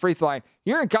 60% at the free throw line.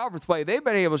 Here in conference play, they've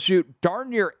been able to shoot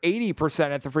darn near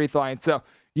 80% at the free throw line. So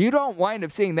you don't wind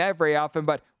up seeing that very often,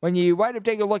 but when you wind up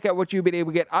taking a look at what you've been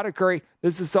able to get out of Curry,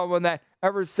 this is someone that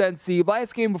ever since the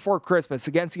last game before Christmas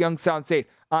against Youngstown State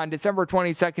on December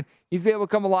 22nd, he's been able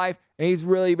to come alive, and he's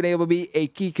really been able to be a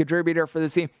key contributor for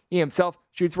this team. He himself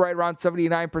shoots right around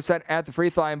 79% at the free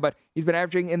throw line, but he's been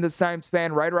averaging in this time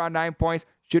span right around 9 points,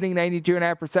 shooting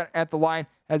 92.5% at the line,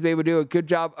 has been able to do a good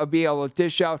job of being able to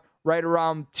dish out right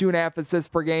around 2.5 assists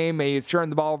per game. He's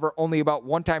turned the ball over only about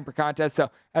 1 time per contest, so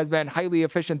has been highly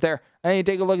efficient there. And you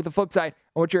take a look at the flip side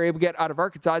and what you're able to get out of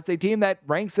Arkansas. It's a team that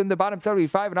ranks in the bottom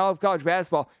 75 in all of college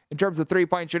basketball in terms of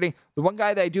three-point shooting. The one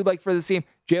guy that I do like for this team,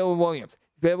 Jalen Williams.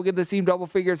 He's been able to get the team double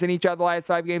figures in each of the last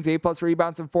 5 games, 8+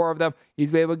 rebounds in 4 of them.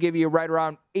 He's been able to give you right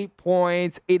around 8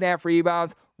 points, 8.5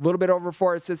 rebounds, a little bit over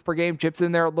 4 assists per game, chips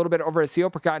in there a little bit over a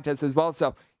steal per contest as well.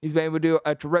 So he's been able to do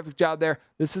a terrific job there.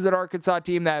 This is an Arkansas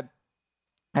team that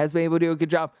has been able to do a good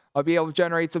job of being able to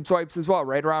generate some swipes as well,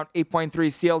 right around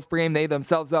 8.3 steals per game. They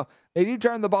themselves, though, they do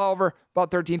turn the ball over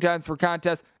about 13 times per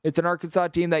contest. It's an Arkansas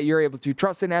team that you're able to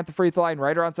trust in at the free throw line,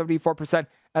 right around 74%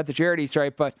 at the charity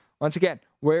stripe. But once again,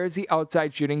 where is the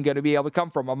outside shooting going to be able to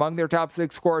come from? Among their top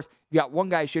 6 scorers, you got one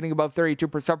guy shooting above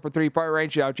 32% for three-point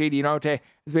range. Now, J.D. Note has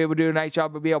been able to do a nice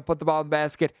job of being able to put the ball in the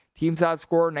basket. Team top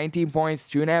scorer, 19 points,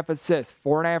 2.5 assists,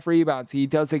 4.5 rebounds. He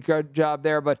does a good job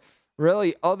there, but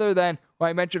really, other than what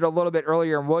I mentioned a little bit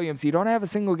earlier in Williams, you don't have a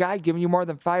single guy giving you more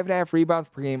than 5.5 rebounds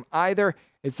per game either.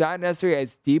 It's not necessarily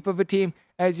as deep of a team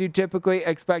as you typically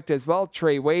expect as well.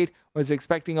 Trey Wade was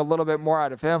expecting a little bit more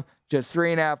out of him. Just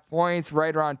 3.5 points,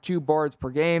 right around 2 boards per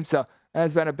game. So that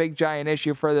has been a big, giant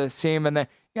issue for this team. And then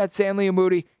you got Stanley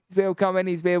Moody. He's been able to come in.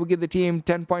 He's been able to give the team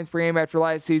 10 points per game after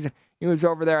last season. He was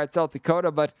over there at South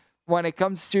Dakota. But when it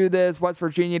comes to this West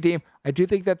Virginia team, I do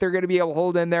think that they're going to be able to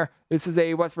hold in there. This is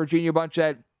a West Virginia bunch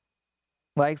that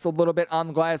likes a little bit on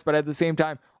the glass, but at the same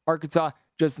time, Arkansas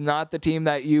just not the team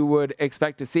that you would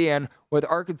expect to see. And with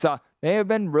Arkansas, they have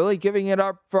been really giving it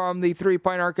up from the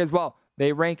three-point arc as well.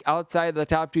 They rank outside the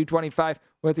top 225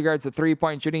 with regards to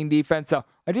three-point shooting defense. So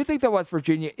I do think that West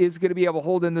Virginia is going to be able to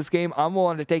hold in this game. I'm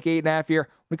willing to take 8.5 here.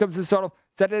 When it comes to total,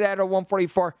 set it at a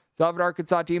 144. So I have an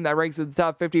Arkansas team that ranks in the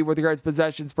top 50 with regards to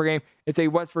possessions per game. It's a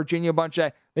West Virginia bunch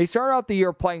that they started out the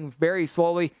year playing very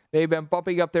slowly. They've been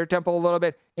bumping up their tempo a little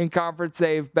bit. In conference,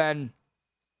 they've been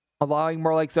allowing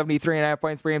more like 73.5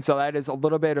 points per game, so that is a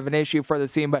little bit of an issue for the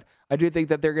team, but I do think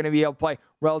that they're going to be able to play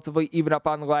relatively even up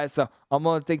on the glass, so I'm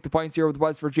going to take the points here with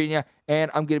West Virginia,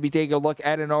 and I'm going to be taking a look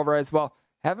at an over as well.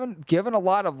 Haven't given a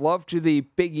lot of love to the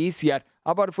Big East yet.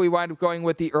 How about if we wind up going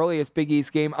with the earliest Big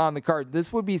East game on the card?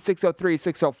 This would be 6:03,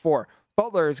 6:04.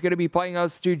 Butler is going to be playing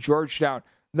us to Georgetown.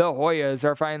 The Hoyas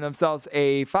are finding themselves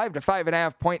a 5 to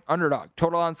 5.5 point underdog.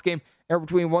 Total on this game,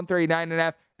 between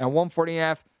 139.5 and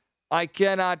 140.5. I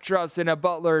cannot trust in a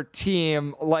Butler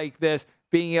team like this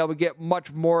being able to get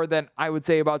much more than, I would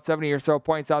say, about 70 or so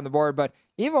points on the board. But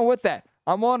even with that,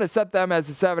 I'm willing to set them as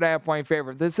a 7.5 point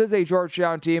favorite. This is a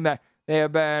Georgetown team that they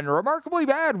have been remarkably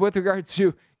bad with regards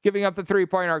to giving up the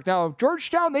three-point arc. Now,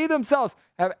 Georgetown, they themselves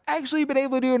have actually been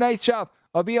able to do a nice job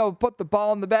of being able to put the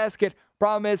ball in the basket.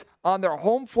 Problem is, on their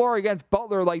home floor against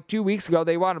Butler like 2 weeks ago,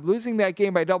 they wound up losing that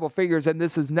game by double figures, and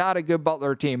this is not a good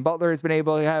Butler team. Butler has been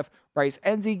able to have Bryce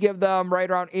Enzi give them right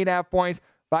around 8.5 points,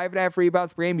 5.5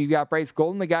 rebounds per game. You've got Bryce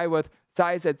Golden, the guy with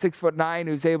size at 6'9",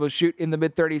 who's able to shoot in the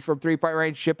mid-30s from three-point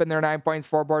range, chip in their 9 points,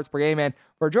 4 boards per game. And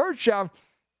for Georgetown,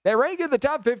 they rank in the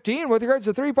top 15 with regards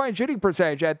to three-point shooting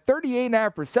percentage at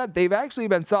 38.5%. They've actually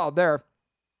been solid there.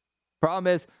 Problem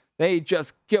is, they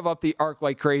just give up the arc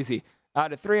like crazy.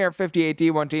 Out of 358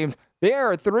 D1 teams, they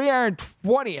are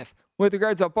 320th with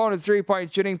regards to opponents'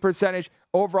 three-point shooting percentage,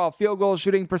 overall field goal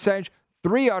shooting percentage,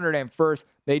 301st.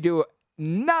 They do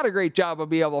not a great job of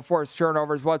being able to force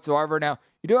turnovers whatsoever. Now,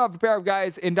 you do have a pair of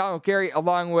guys in Donald Carey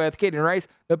along with Caden Rice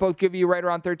that both give you right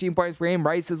around 13 points per game.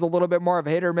 Rice is a little bit more of a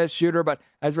hit or miss shooter, but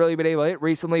has really been able to hit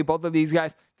recently. Both of these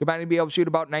guys combined to be able to shoot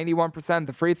about 91% at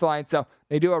the free throw line, so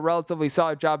they do a relatively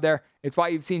solid job there. It's why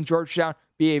you've seen Georgetown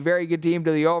be a very good team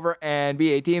to the over and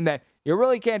be a team that you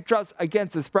really can't trust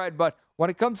against the spread. But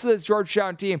when it comes to this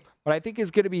Georgetown team, what I think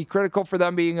is going to be critical for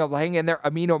them being able to hang in there,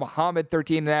 Aminu Muhammad,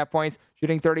 13.5 points,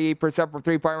 shooting 38% from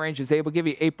three-point range, is able to give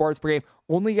you 8 boards per game.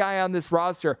 Only guy on this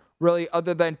roster, really,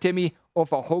 other than Timmy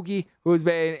Ofahogi, who has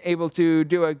been able to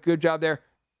do a good job there,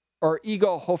 or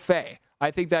Igo Hofe. I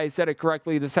think that I said it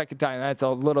correctly the second time. That's a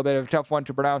little bit of a tough one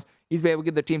to pronounce. He's been able to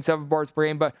give the team 7 boards per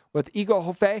game, but with Igo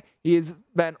Hofe, he has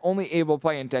been only able to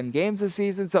play in 10 games this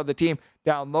season, so the team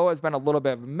down low has been a little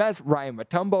bit of a mess. Ryan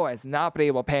Mutombo has not been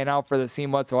able to pan out for the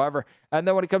team whatsoever. And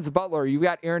then when it comes to Butler, you've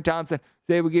got Aaron Thompson,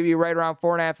 who's able to give you right around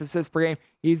 4.5 assists per game.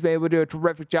 He's been able to do a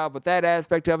terrific job with that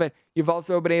aspect of it. You've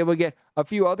also been able to get a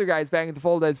few other guys back in the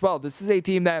fold as well. This is a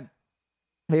team that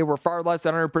they were far less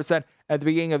than 100% at the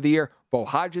beginning of the year. Bo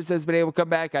Hodges has been able to come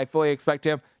back. I fully expect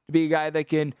him to be a guy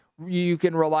that you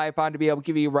can rely upon to be able to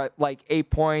give you like 8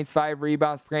 points, 5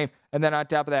 rebounds per game. And then on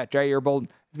top of that, Jair Bolden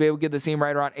to be able to give the team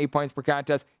right around 8 points per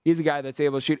contest. He's a guy that's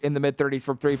able to shoot in the mid-30s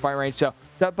from three-point range. So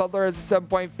Seth Butler is a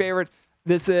 7-point favorite.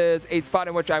 This is a spot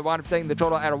in which I wound up setting the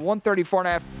total at a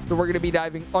 134.5. So we're going to be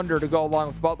diving under to go along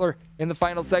with Butler in the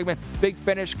final segment. Big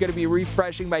finish going to be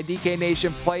refreshing by DK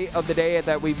Nation play of the day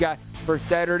that we've got for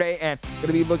Saturday, and going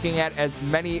to be looking at as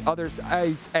many other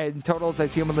sides and totals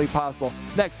as humanly possible.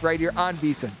 Next, right here on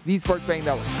VSiN, the Sports Betting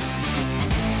Network.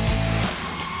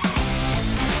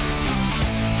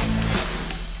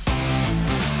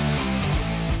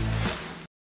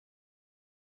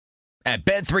 At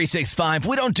Bet365,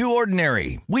 we don't do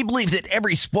ordinary. We believe that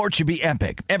every sport should be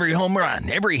epic. Every home run,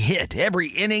 every hit, every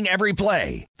inning, every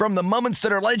play. From the moments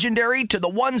that are legendary to the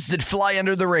ones that fly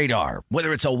under the radar.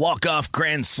 Whether it's a walk-off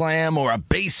grand slam or a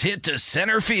base hit to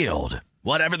center field.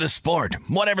 Whatever the sport,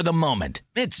 whatever the moment.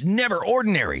 It's never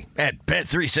ordinary at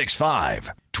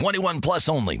Bet365. 21 plus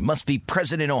only. Must be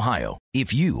present in Ohio.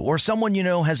 If you or someone you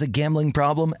know has a gambling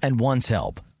problem and wants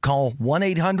help, call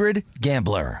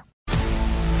 1-800-GAMBLER.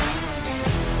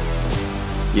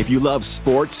 If you love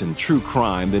sports and true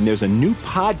crime, then there's a new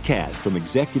podcast from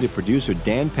executive producer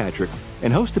Dan Patrick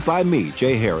and hosted by me,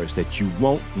 Jay Harris, that you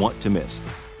won't want to miss.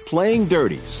 Playing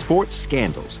Dirty: Sports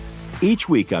Scandals. Each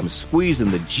week, I'm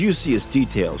squeezing the juiciest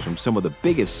details from some of the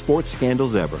biggest sports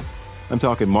scandals ever. I'm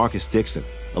talking Marcus Dixon,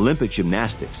 Olympic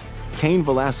gymnastics, Cain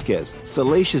Velasquez,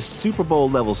 salacious Super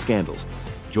Bowl-level scandals.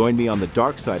 Join me on the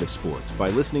dark side of sports by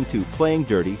listening to Playing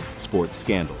Dirty: Sports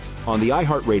Scandals on the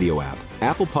iHeartRadio app,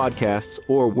 Apple Podcasts,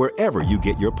 or wherever you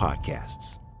get your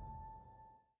podcasts.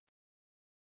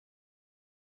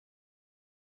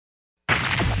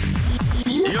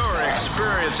 You're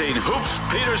experiencing Hoops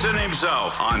Peterson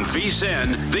himself on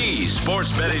VSiN, the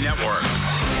Sports Betting Network.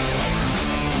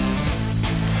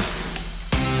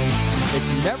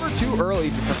 It's never too early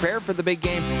to prepare for the big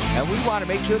game, and we want to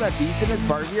make sure that VSiN is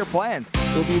part of your plans.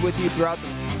 We'll be with you throughout the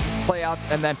playoffs,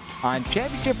 and then on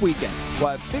championship weekend, we'll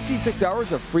have 56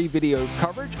 hours of free video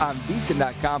coverage on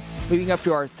VSiN.com leading up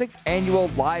to our 6th annual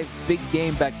live big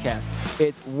game betcast.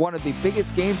 It's one of the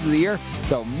biggest games of the year,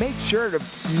 so make sure to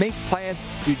make plans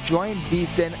to join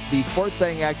VSiN, the sports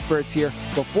betting experts here,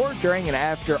 before, during, and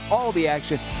after all the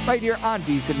action right here on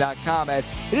VSiN.com, as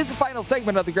it is the final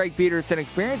segment of the Greg Peterson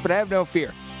Experience, but have no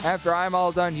fear. After I'm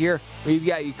all done here, we've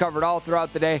got you covered all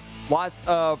throughout the day. Lots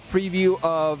of preview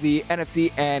of the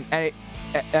NFC and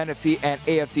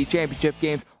AFC championship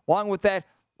games. Along with that,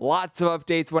 lots of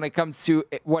updates when it comes to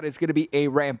what is going to be a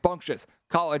rambunctious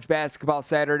college basketball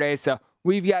Saturday. So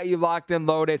we've got you locked and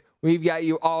loaded. We've got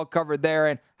you all covered there.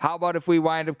 And how about if we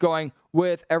wind up going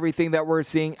with everything that we're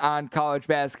seeing on college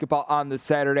basketball on this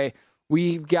Saturday?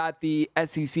 We've got the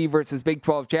SEC versus Big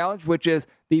 12 Challenge, which is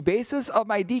the basis of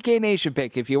my DK Nation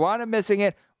pick. If you want to missing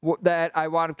it, that I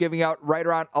wound up giving out right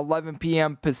around 11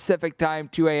 p.m. Pacific time,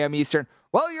 2 a.m. Eastern,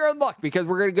 well, you're in luck because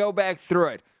we're going to go back through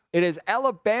it. It is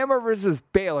Alabama versus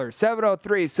Baylor,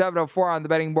 703, 704 on the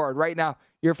betting board. Right now,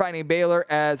 you're finding Baylor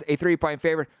as a 3-point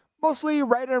favorite, mostly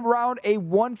right around a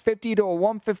 150 to a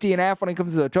 150.5 when it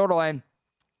comes to the total. And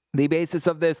the basis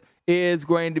of this is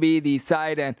going to be the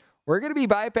side, and we're going to be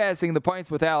bypassing the points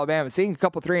with Alabama, seeing a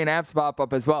couple 3.5s pop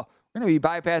up as well. We're going to be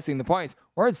bypassing the points.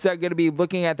 We're instead going to be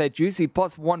looking at that juicy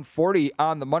plus 140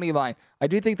 on the money line. I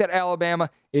do think that Alabama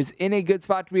is in a good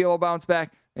spot to be able to bounce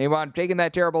back. They wound up taking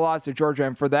that terrible loss to Georgia,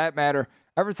 and for that matter,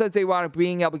 ever since they wound up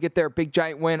being able to get their big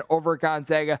giant win over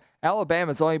Gonzaga,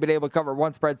 Alabama's only been able to cover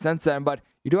one spread since then, but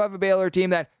you do have a Baylor team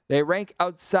that they rank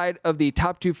outside of the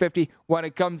top 250 when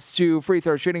it comes to free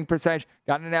throw shooting percentage.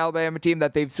 Got an Alabama team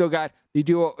that they've still got the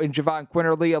duo in Javon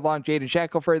Quinterly along Jaden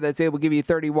Shackelford that's able to give you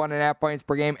 31.5 points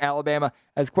per game. Alabama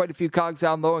has quite a few cogs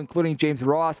down low, including James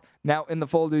Ross now in the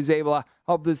fold, who's able to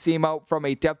help this team out from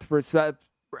a depth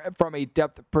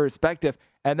perspective.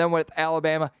 And then with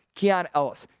Alabama, Keon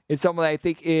Ellis is someone that I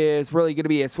think is really going to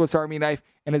be a Swiss Army knife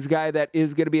and is a guy that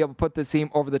is going to be able to put this team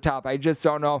over the top. I just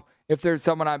don't know if there's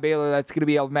someone on Baylor that's going to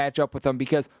be able to match up with them,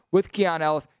 because with Keon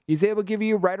Ellis, he's able to give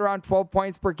you right around 12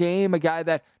 points per game, a guy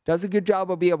that does a good job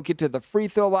of being able to get to the free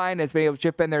throw line, has been able to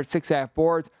chip in their 6.5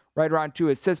 boards, right around 2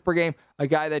 assists per game, a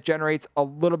guy that generates a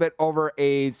little bit over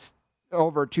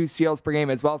 2 steals per game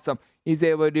as well. So he's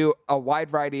able to do a wide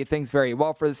variety of things very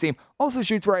well for the team. Also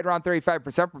shoots right around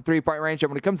 35% from three-point range.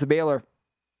 And when it comes to Baylor,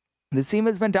 the team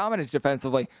has been dominant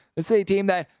defensively. This is a team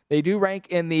that they do rank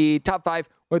in the top 5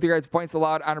 with regards to points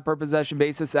allowed on a per possession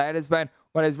basis. That has been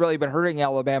what has really been hurting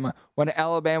Alabama. When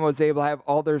Alabama was able to have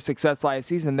all their success last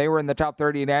season, they were in the top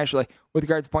 30 nationally with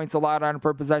regards to points allowed on a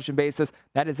per possession basis.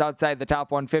 That is outside the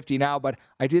top 150 now, but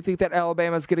I do think that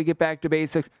Alabama is going to get back to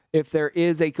basics. If there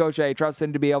is a coach I trust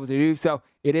in to be able to do so,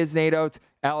 it is Nate Oates.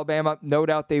 Alabama, no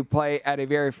doubt they play at a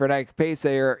very frenetic pace.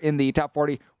 They are in the top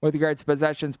 40 with regards to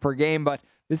possessions per game, but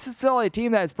this is still a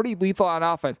team that is pretty lethal on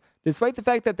offense. Despite the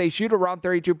fact that they shoot around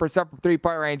 32% from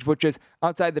three-point range, which is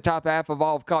outside the top half of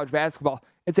all of college basketball,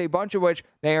 it's a bunch of which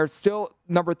they are still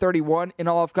number 31 in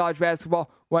all of college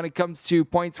basketball when it comes to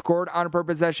points scored on a per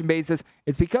possession basis.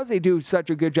 It's because they do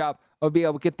such a good job of being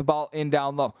able to get the ball in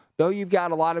down low. Though you've got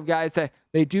a lot of guys that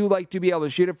they do like to be able to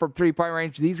shoot it from three-point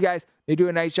range, these guys, they do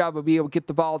a nice job of being able to get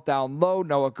the ball down low.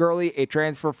 Noah Gurley, a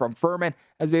transfer from Furman,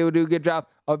 has been able to do a good job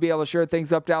of being able to shore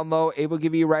things up down low, able to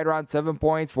give you right around 7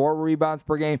 points, 4 rebounds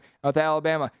per game with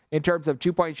Alabama. In terms of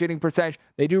 2-point shooting percentage,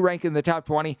 they do rank in the top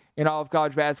 20 in all of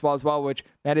college basketball as well, which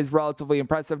that is relatively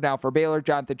impressive. Now for Baylor,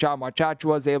 Jonathan Tchamwa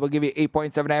was able to give you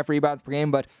 8.7 rebounds per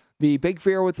game, but the big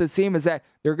fear with this team is that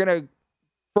they're going to,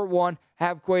 for one,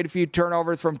 have quite a few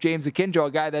turnovers from James Akinjo,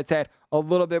 a guy that's had a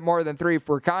little bit more than 3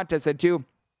 per contest, and 2,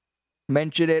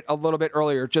 mentioned it a little bit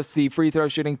earlier, just the free throw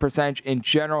shooting percentage in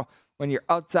general. When you're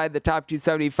outside the top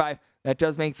 275, that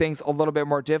does make things a little bit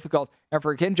more difficult. And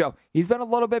for Akinjo, he's been a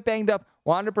little bit banged up,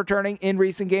 wound up returning in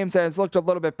recent games and has looked a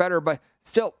little bit better, but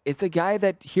still, it's a guy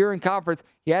that here in conference,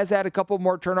 he has had a couple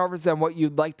more turnovers than what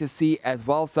you'd like to see as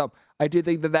well. So I do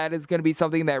think that that is going to be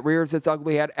something that rears its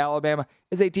ugly head. Alabama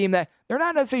is a team that they're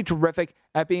not necessarily terrific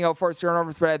at being able to force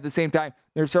turnovers, but at the same time,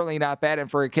 they're certainly not bad. And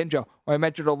for Akinjo, I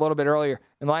mentioned a little bit earlier,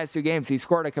 in the last 2 games, he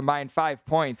scored a combined 5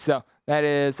 points. So that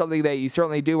is something that you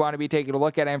certainly do want to be taking a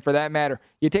look at. And for that matter,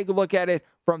 you take a look at it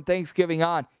from Thanksgiving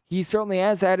on, he certainly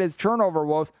has had his turnover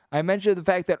woes. I mentioned the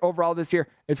fact that overall this year,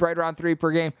 it's right around 3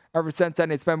 per game. Ever since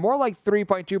then, it's been more like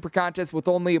 3.2 per contest with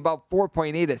only about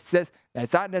 4.8 assists.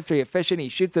 That's not necessarily efficient. He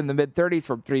shoots in the mid-30s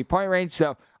from three-point range.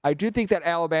 So I do think that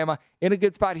Alabama in a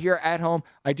good spot here at home.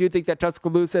 I do think that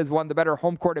Tuscaloosa is one of the better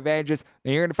home court advantages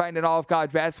that you're going to find in all of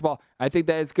college basketball. I think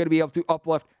that it's going to be able to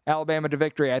uplift Alabama to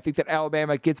victory. I think that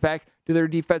Alabama gets back to their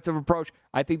defensive approach.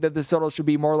 I think that the total should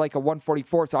be more like a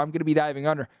 144, so I'm going to be diving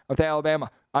under with Alabama.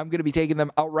 I'm going to be taking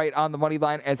them outright on the money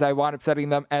line as I wound up setting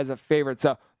them as a favorite.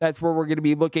 So that's where we're going to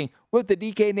be looking with the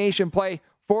DK Nation play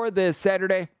for this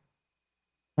Saturday.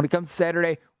 When it comes to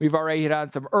Saturday, we've already hit on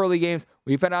some early games.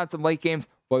 We've hit on some late games,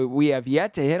 but we have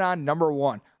yet to hit on number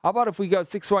 1. How about if we go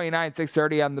 629,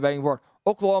 630 on the betting board?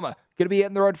 Oklahoma going to be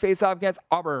hitting the road face-off against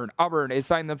Auburn. Auburn is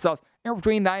finding themselves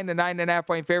between 9 to 9.5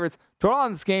 point favorites. Total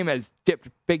on this game has dipped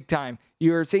big time.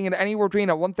 You're seeing it anywhere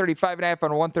between a 135.5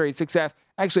 and a 136.5.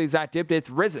 Actually, it's not dipped, it's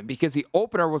risen because the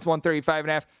opener was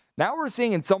 135.5. Now we're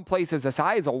seeing in some places as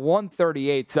high as a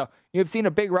 138. So you've seen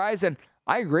a big rise, and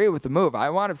I agree with the move. I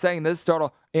wound up setting this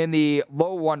total in the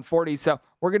low 140s. So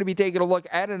we're going to be taking a look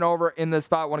at and over in this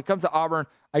spot. When it comes to Auburn,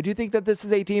 I do think that this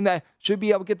is a team that should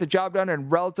be able to get the job done in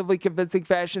relatively convincing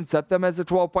fashion. Set them as a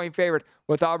 12-point favorite.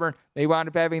 With Auburn, they wound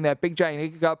up having that big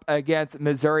giant hiccup against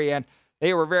Missouri, and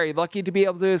they were very lucky to be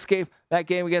able to escape that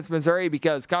game against Missouri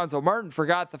because Cuonzo Martin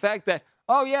forgot the fact that,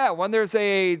 oh yeah, when there's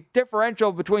a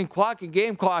differential between clock and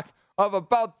game clock of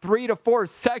about 3 to 4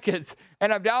 seconds,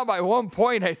 and I'm down by 1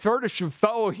 point, I sort of should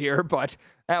foul here, but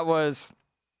that was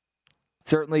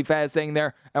certainly fascinating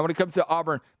there. And when it comes to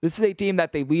Auburn, this is a team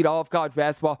that they lead all of college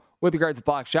basketball with regards to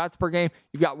block shots per game.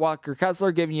 You've got Walker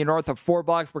Kessler giving you north of 4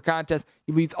 blocks per contest.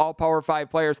 He leads all Power 5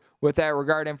 players with that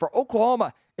regard. And for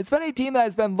Oklahoma, it's been a team that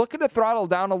has been looking to throttle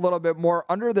down a little bit more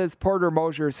under this Porter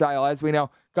Mosier style, as we know,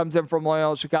 comes in from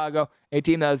Loyola Chicago, a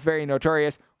team that is very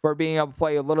notorious for being able to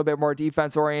play a little bit more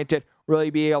defense-oriented, really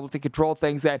be able to control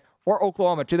things. And for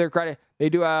Oklahoma, to their credit, they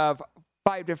do have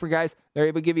 5 different guys. They're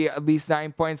able to give you at least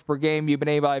 9 points per game. You've been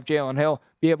able to have Jalen Hill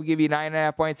be able to give you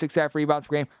 9.5 points, 6.5 rebounds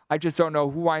per game. I just don't know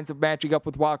who winds up matching up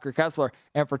with Walker Kessler.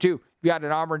 And for 2, you got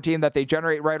an Auburn team that they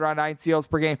generate right around 9 steals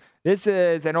per game. This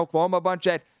is an Oklahoma bunch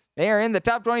that they are in the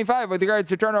top 25 with regards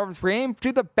to turnovers per game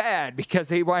to the bad, because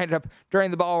they wind up turning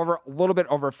the ball over a little bit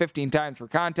over 15 times per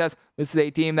contest. This is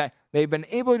a team that they've been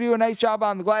able to do a nice job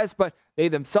on the glass, but they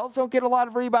themselves don't get a lot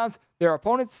of rebounds. Their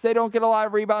opponents, they don't get a lot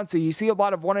of rebounds, so you see a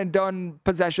lot of one-and-done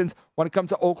possessions when it comes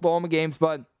to Oklahoma games.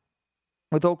 But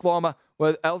with Oklahoma,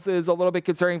 what else is a little bit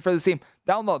concerning for the team?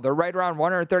 Down low, they're right around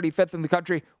 135th in the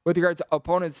country with regards to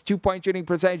opponents' 2-point shooting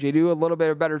percentage. They do a little bit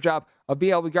of a better job of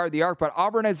being able to guard the arc, but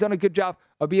Auburn has done a good job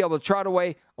of being able to trot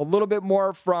away a little bit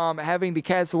more from having to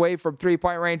cast away from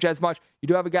 3-point range as much. You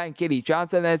do have a guy in Katie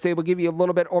Johnson that's able to give you a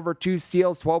little bit over 2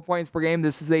 steals, 12 points per game.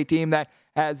 This is a team that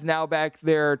has now back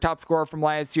their top scorer from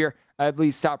last year, at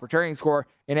least top returning scorer,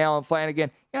 in Alan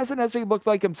Flanagan. He hasn't necessarily looked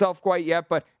like himself quite yet,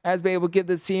 but has been able to give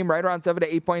this team right around 7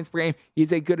 to 8 points per game.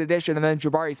 He's a good addition. And then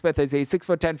Jabari Smith is a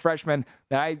 6'10" freshman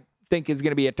that I think is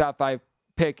going to be a top 5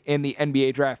 pick in the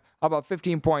NBA draft. How about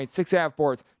 15 points, 6.5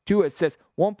 boards, 2 assists,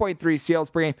 1.3 steals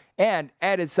per game, and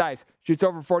at his size, shoots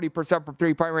over 40% from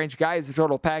 3-point range. Guy is a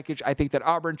total package. I think that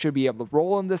Auburn should be able to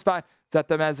roll in this spot, set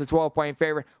them as a 12-point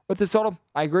favorite. With this total,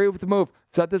 I agree with the move.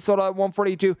 Set this total at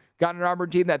 142. Got an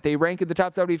Auburn team that they rank in the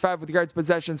top 75 with regards to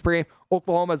possessions per game.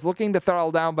 Oklahoma is looking to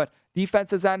throttle down, but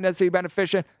defense is not necessarily been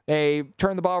efficient. They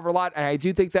turn the ball over a lot, and I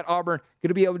do think that Auburn going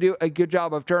to be able to do a good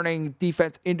job of turning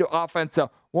defense into offense.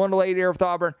 So 1 to late here with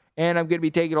Auburn, and I'm going to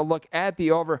be taking a look at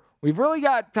the over. We've really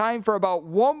got time for about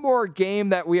one more game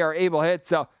that we are able to hit,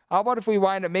 so how about if we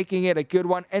wind up making it a good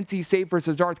one? NC State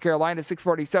versus North Carolina,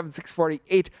 647,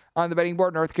 648 on the betting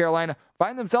board. North Carolina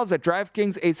find themselves at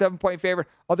DraftKings a 7-point favorite.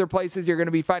 Other places you're going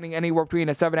to be finding anywhere between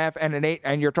a 7.5 and an 8,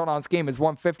 and your total on this game is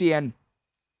 150. And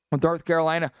with North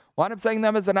Carolina, wound up setting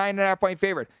them as a 9.5-point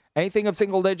favorite. Anything of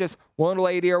single digits, 1 to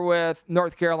late here with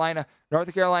North Carolina.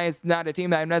 North Carolina is not a team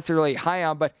that I'm necessarily high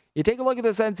on, but you take a look at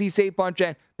this NC State bunch,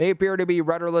 and they appear to be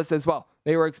rudderless as well.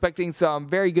 They were expecting some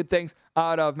very good things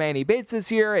out of Manny Bates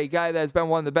this year, a guy that has been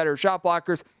one of the better shot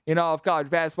blockers in all of college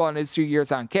basketball in his 2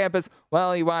 years on campus.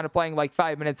 Well, he wound up playing like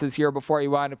 5 minutes this year before he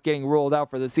wound up getting ruled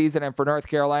out for the season. And for North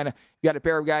Carolina, you got a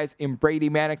pair of guys in Brady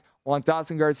Manick along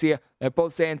Dawson Garcia that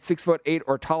both stand 6'8"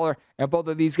 or taller, and both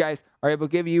of these guys are able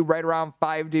to give you right around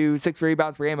 5 to 6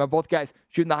 rebounds per game. And both guys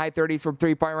shooting the high 30s from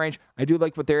 3-point range. I do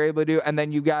like what they're able to do. And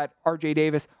then you got R.J.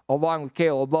 Davis along with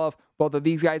Caleb Love. Both of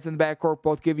these guys in the backcourt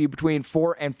both give you between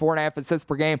 4 and 4.5 assists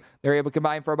per game. They're able to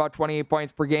combine for about 28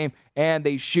 points per game, and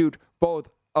they shoot both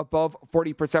above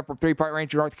 40% from 3-point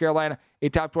range. In North Carolina, a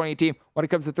top 20 team when it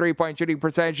comes to 3-point shooting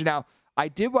percentage. Now, I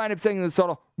did wind up setting this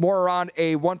total more around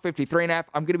a 153.5.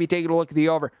 I'm going to be taking a look at the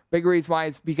over. Big reason why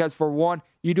is because, for one,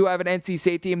 you do have an NC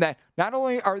State team that not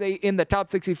only are they in the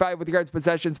top 65 with regards to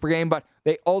possessions per game, but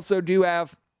they also do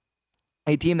have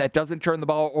a team that doesn't turn the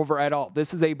ball over at all.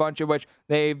 This is a bunch of which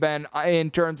they've been, in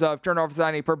terms of turnovers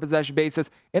on a per possession basis,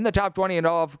 in the top 20 in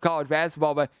all of college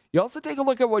basketball. But you also take a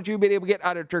look at what you've been able to get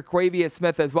out of Terquavius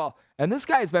Smith as well. And this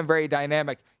guy has been very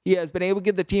dynamic. He has been able to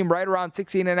get the team right around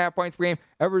 16.5 points per game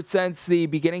ever since the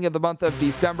beginning of the month of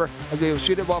December, as they will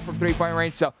shoot it well from 3-point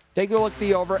range. So take a look at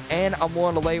the over, and I'm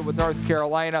willing to lay with North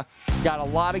Carolina. Got a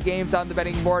lot of games on the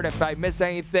betting board. If I miss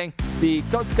anything, the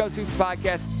Coast to Coast Hoops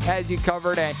podcast has you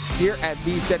covered. And here at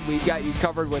VSiN, we've got you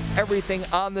covered with everything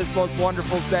on this most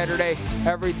wonderful Saturday.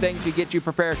 Everything to get you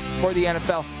prepared for the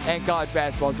NFL and college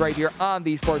basketball is right here on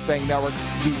the Sports Betting Network,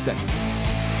 VSiN.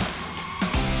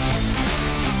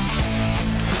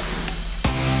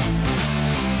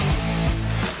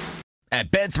 At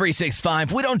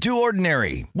Bet365, we don't do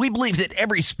ordinary. We believe that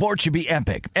every sport should be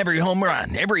epic. Every home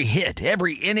run, every hit,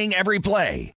 every inning, every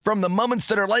play. From the moments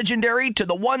that are legendary to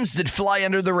the ones that fly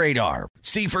under the radar.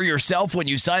 See for yourself when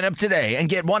you sign up today and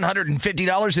get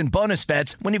 $150 in bonus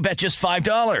bets when you bet just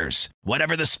 $5.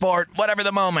 Whatever the sport, whatever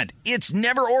the moment, it's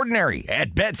never ordinary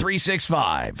at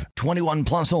Bet365. 21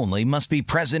 plus only. Must be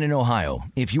present in Ohio.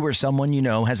 If you or someone you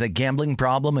know has a gambling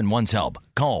problem and wants help,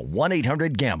 call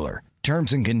 1-800-GAMBLER.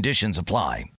 Terms and conditions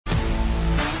apply.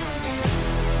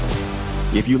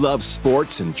 If you love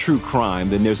sports and true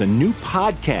crime, then there's a new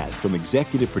podcast from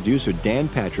executive producer Dan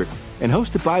Patrick and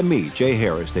hosted by me, Jay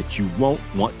Harris, that you won't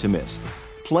want to miss.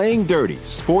 Playing Dirty: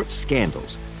 Sports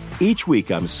Scandals. Each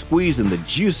week, I'm squeezing the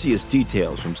juiciest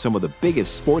details from some of the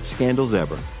biggest sports scandals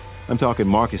ever. I'm talking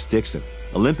Marcus Dixon,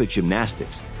 Olympic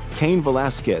gymnastics, Cain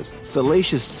Velasquez,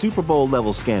 salacious Super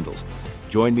Bowl-level scandals.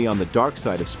 Join me on the dark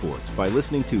side of sports by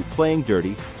listening to Playing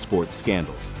Dirty: Sports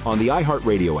Scandals on the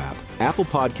iHeartRadio app, Apple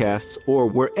Podcasts, or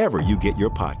wherever you get your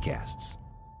podcasts.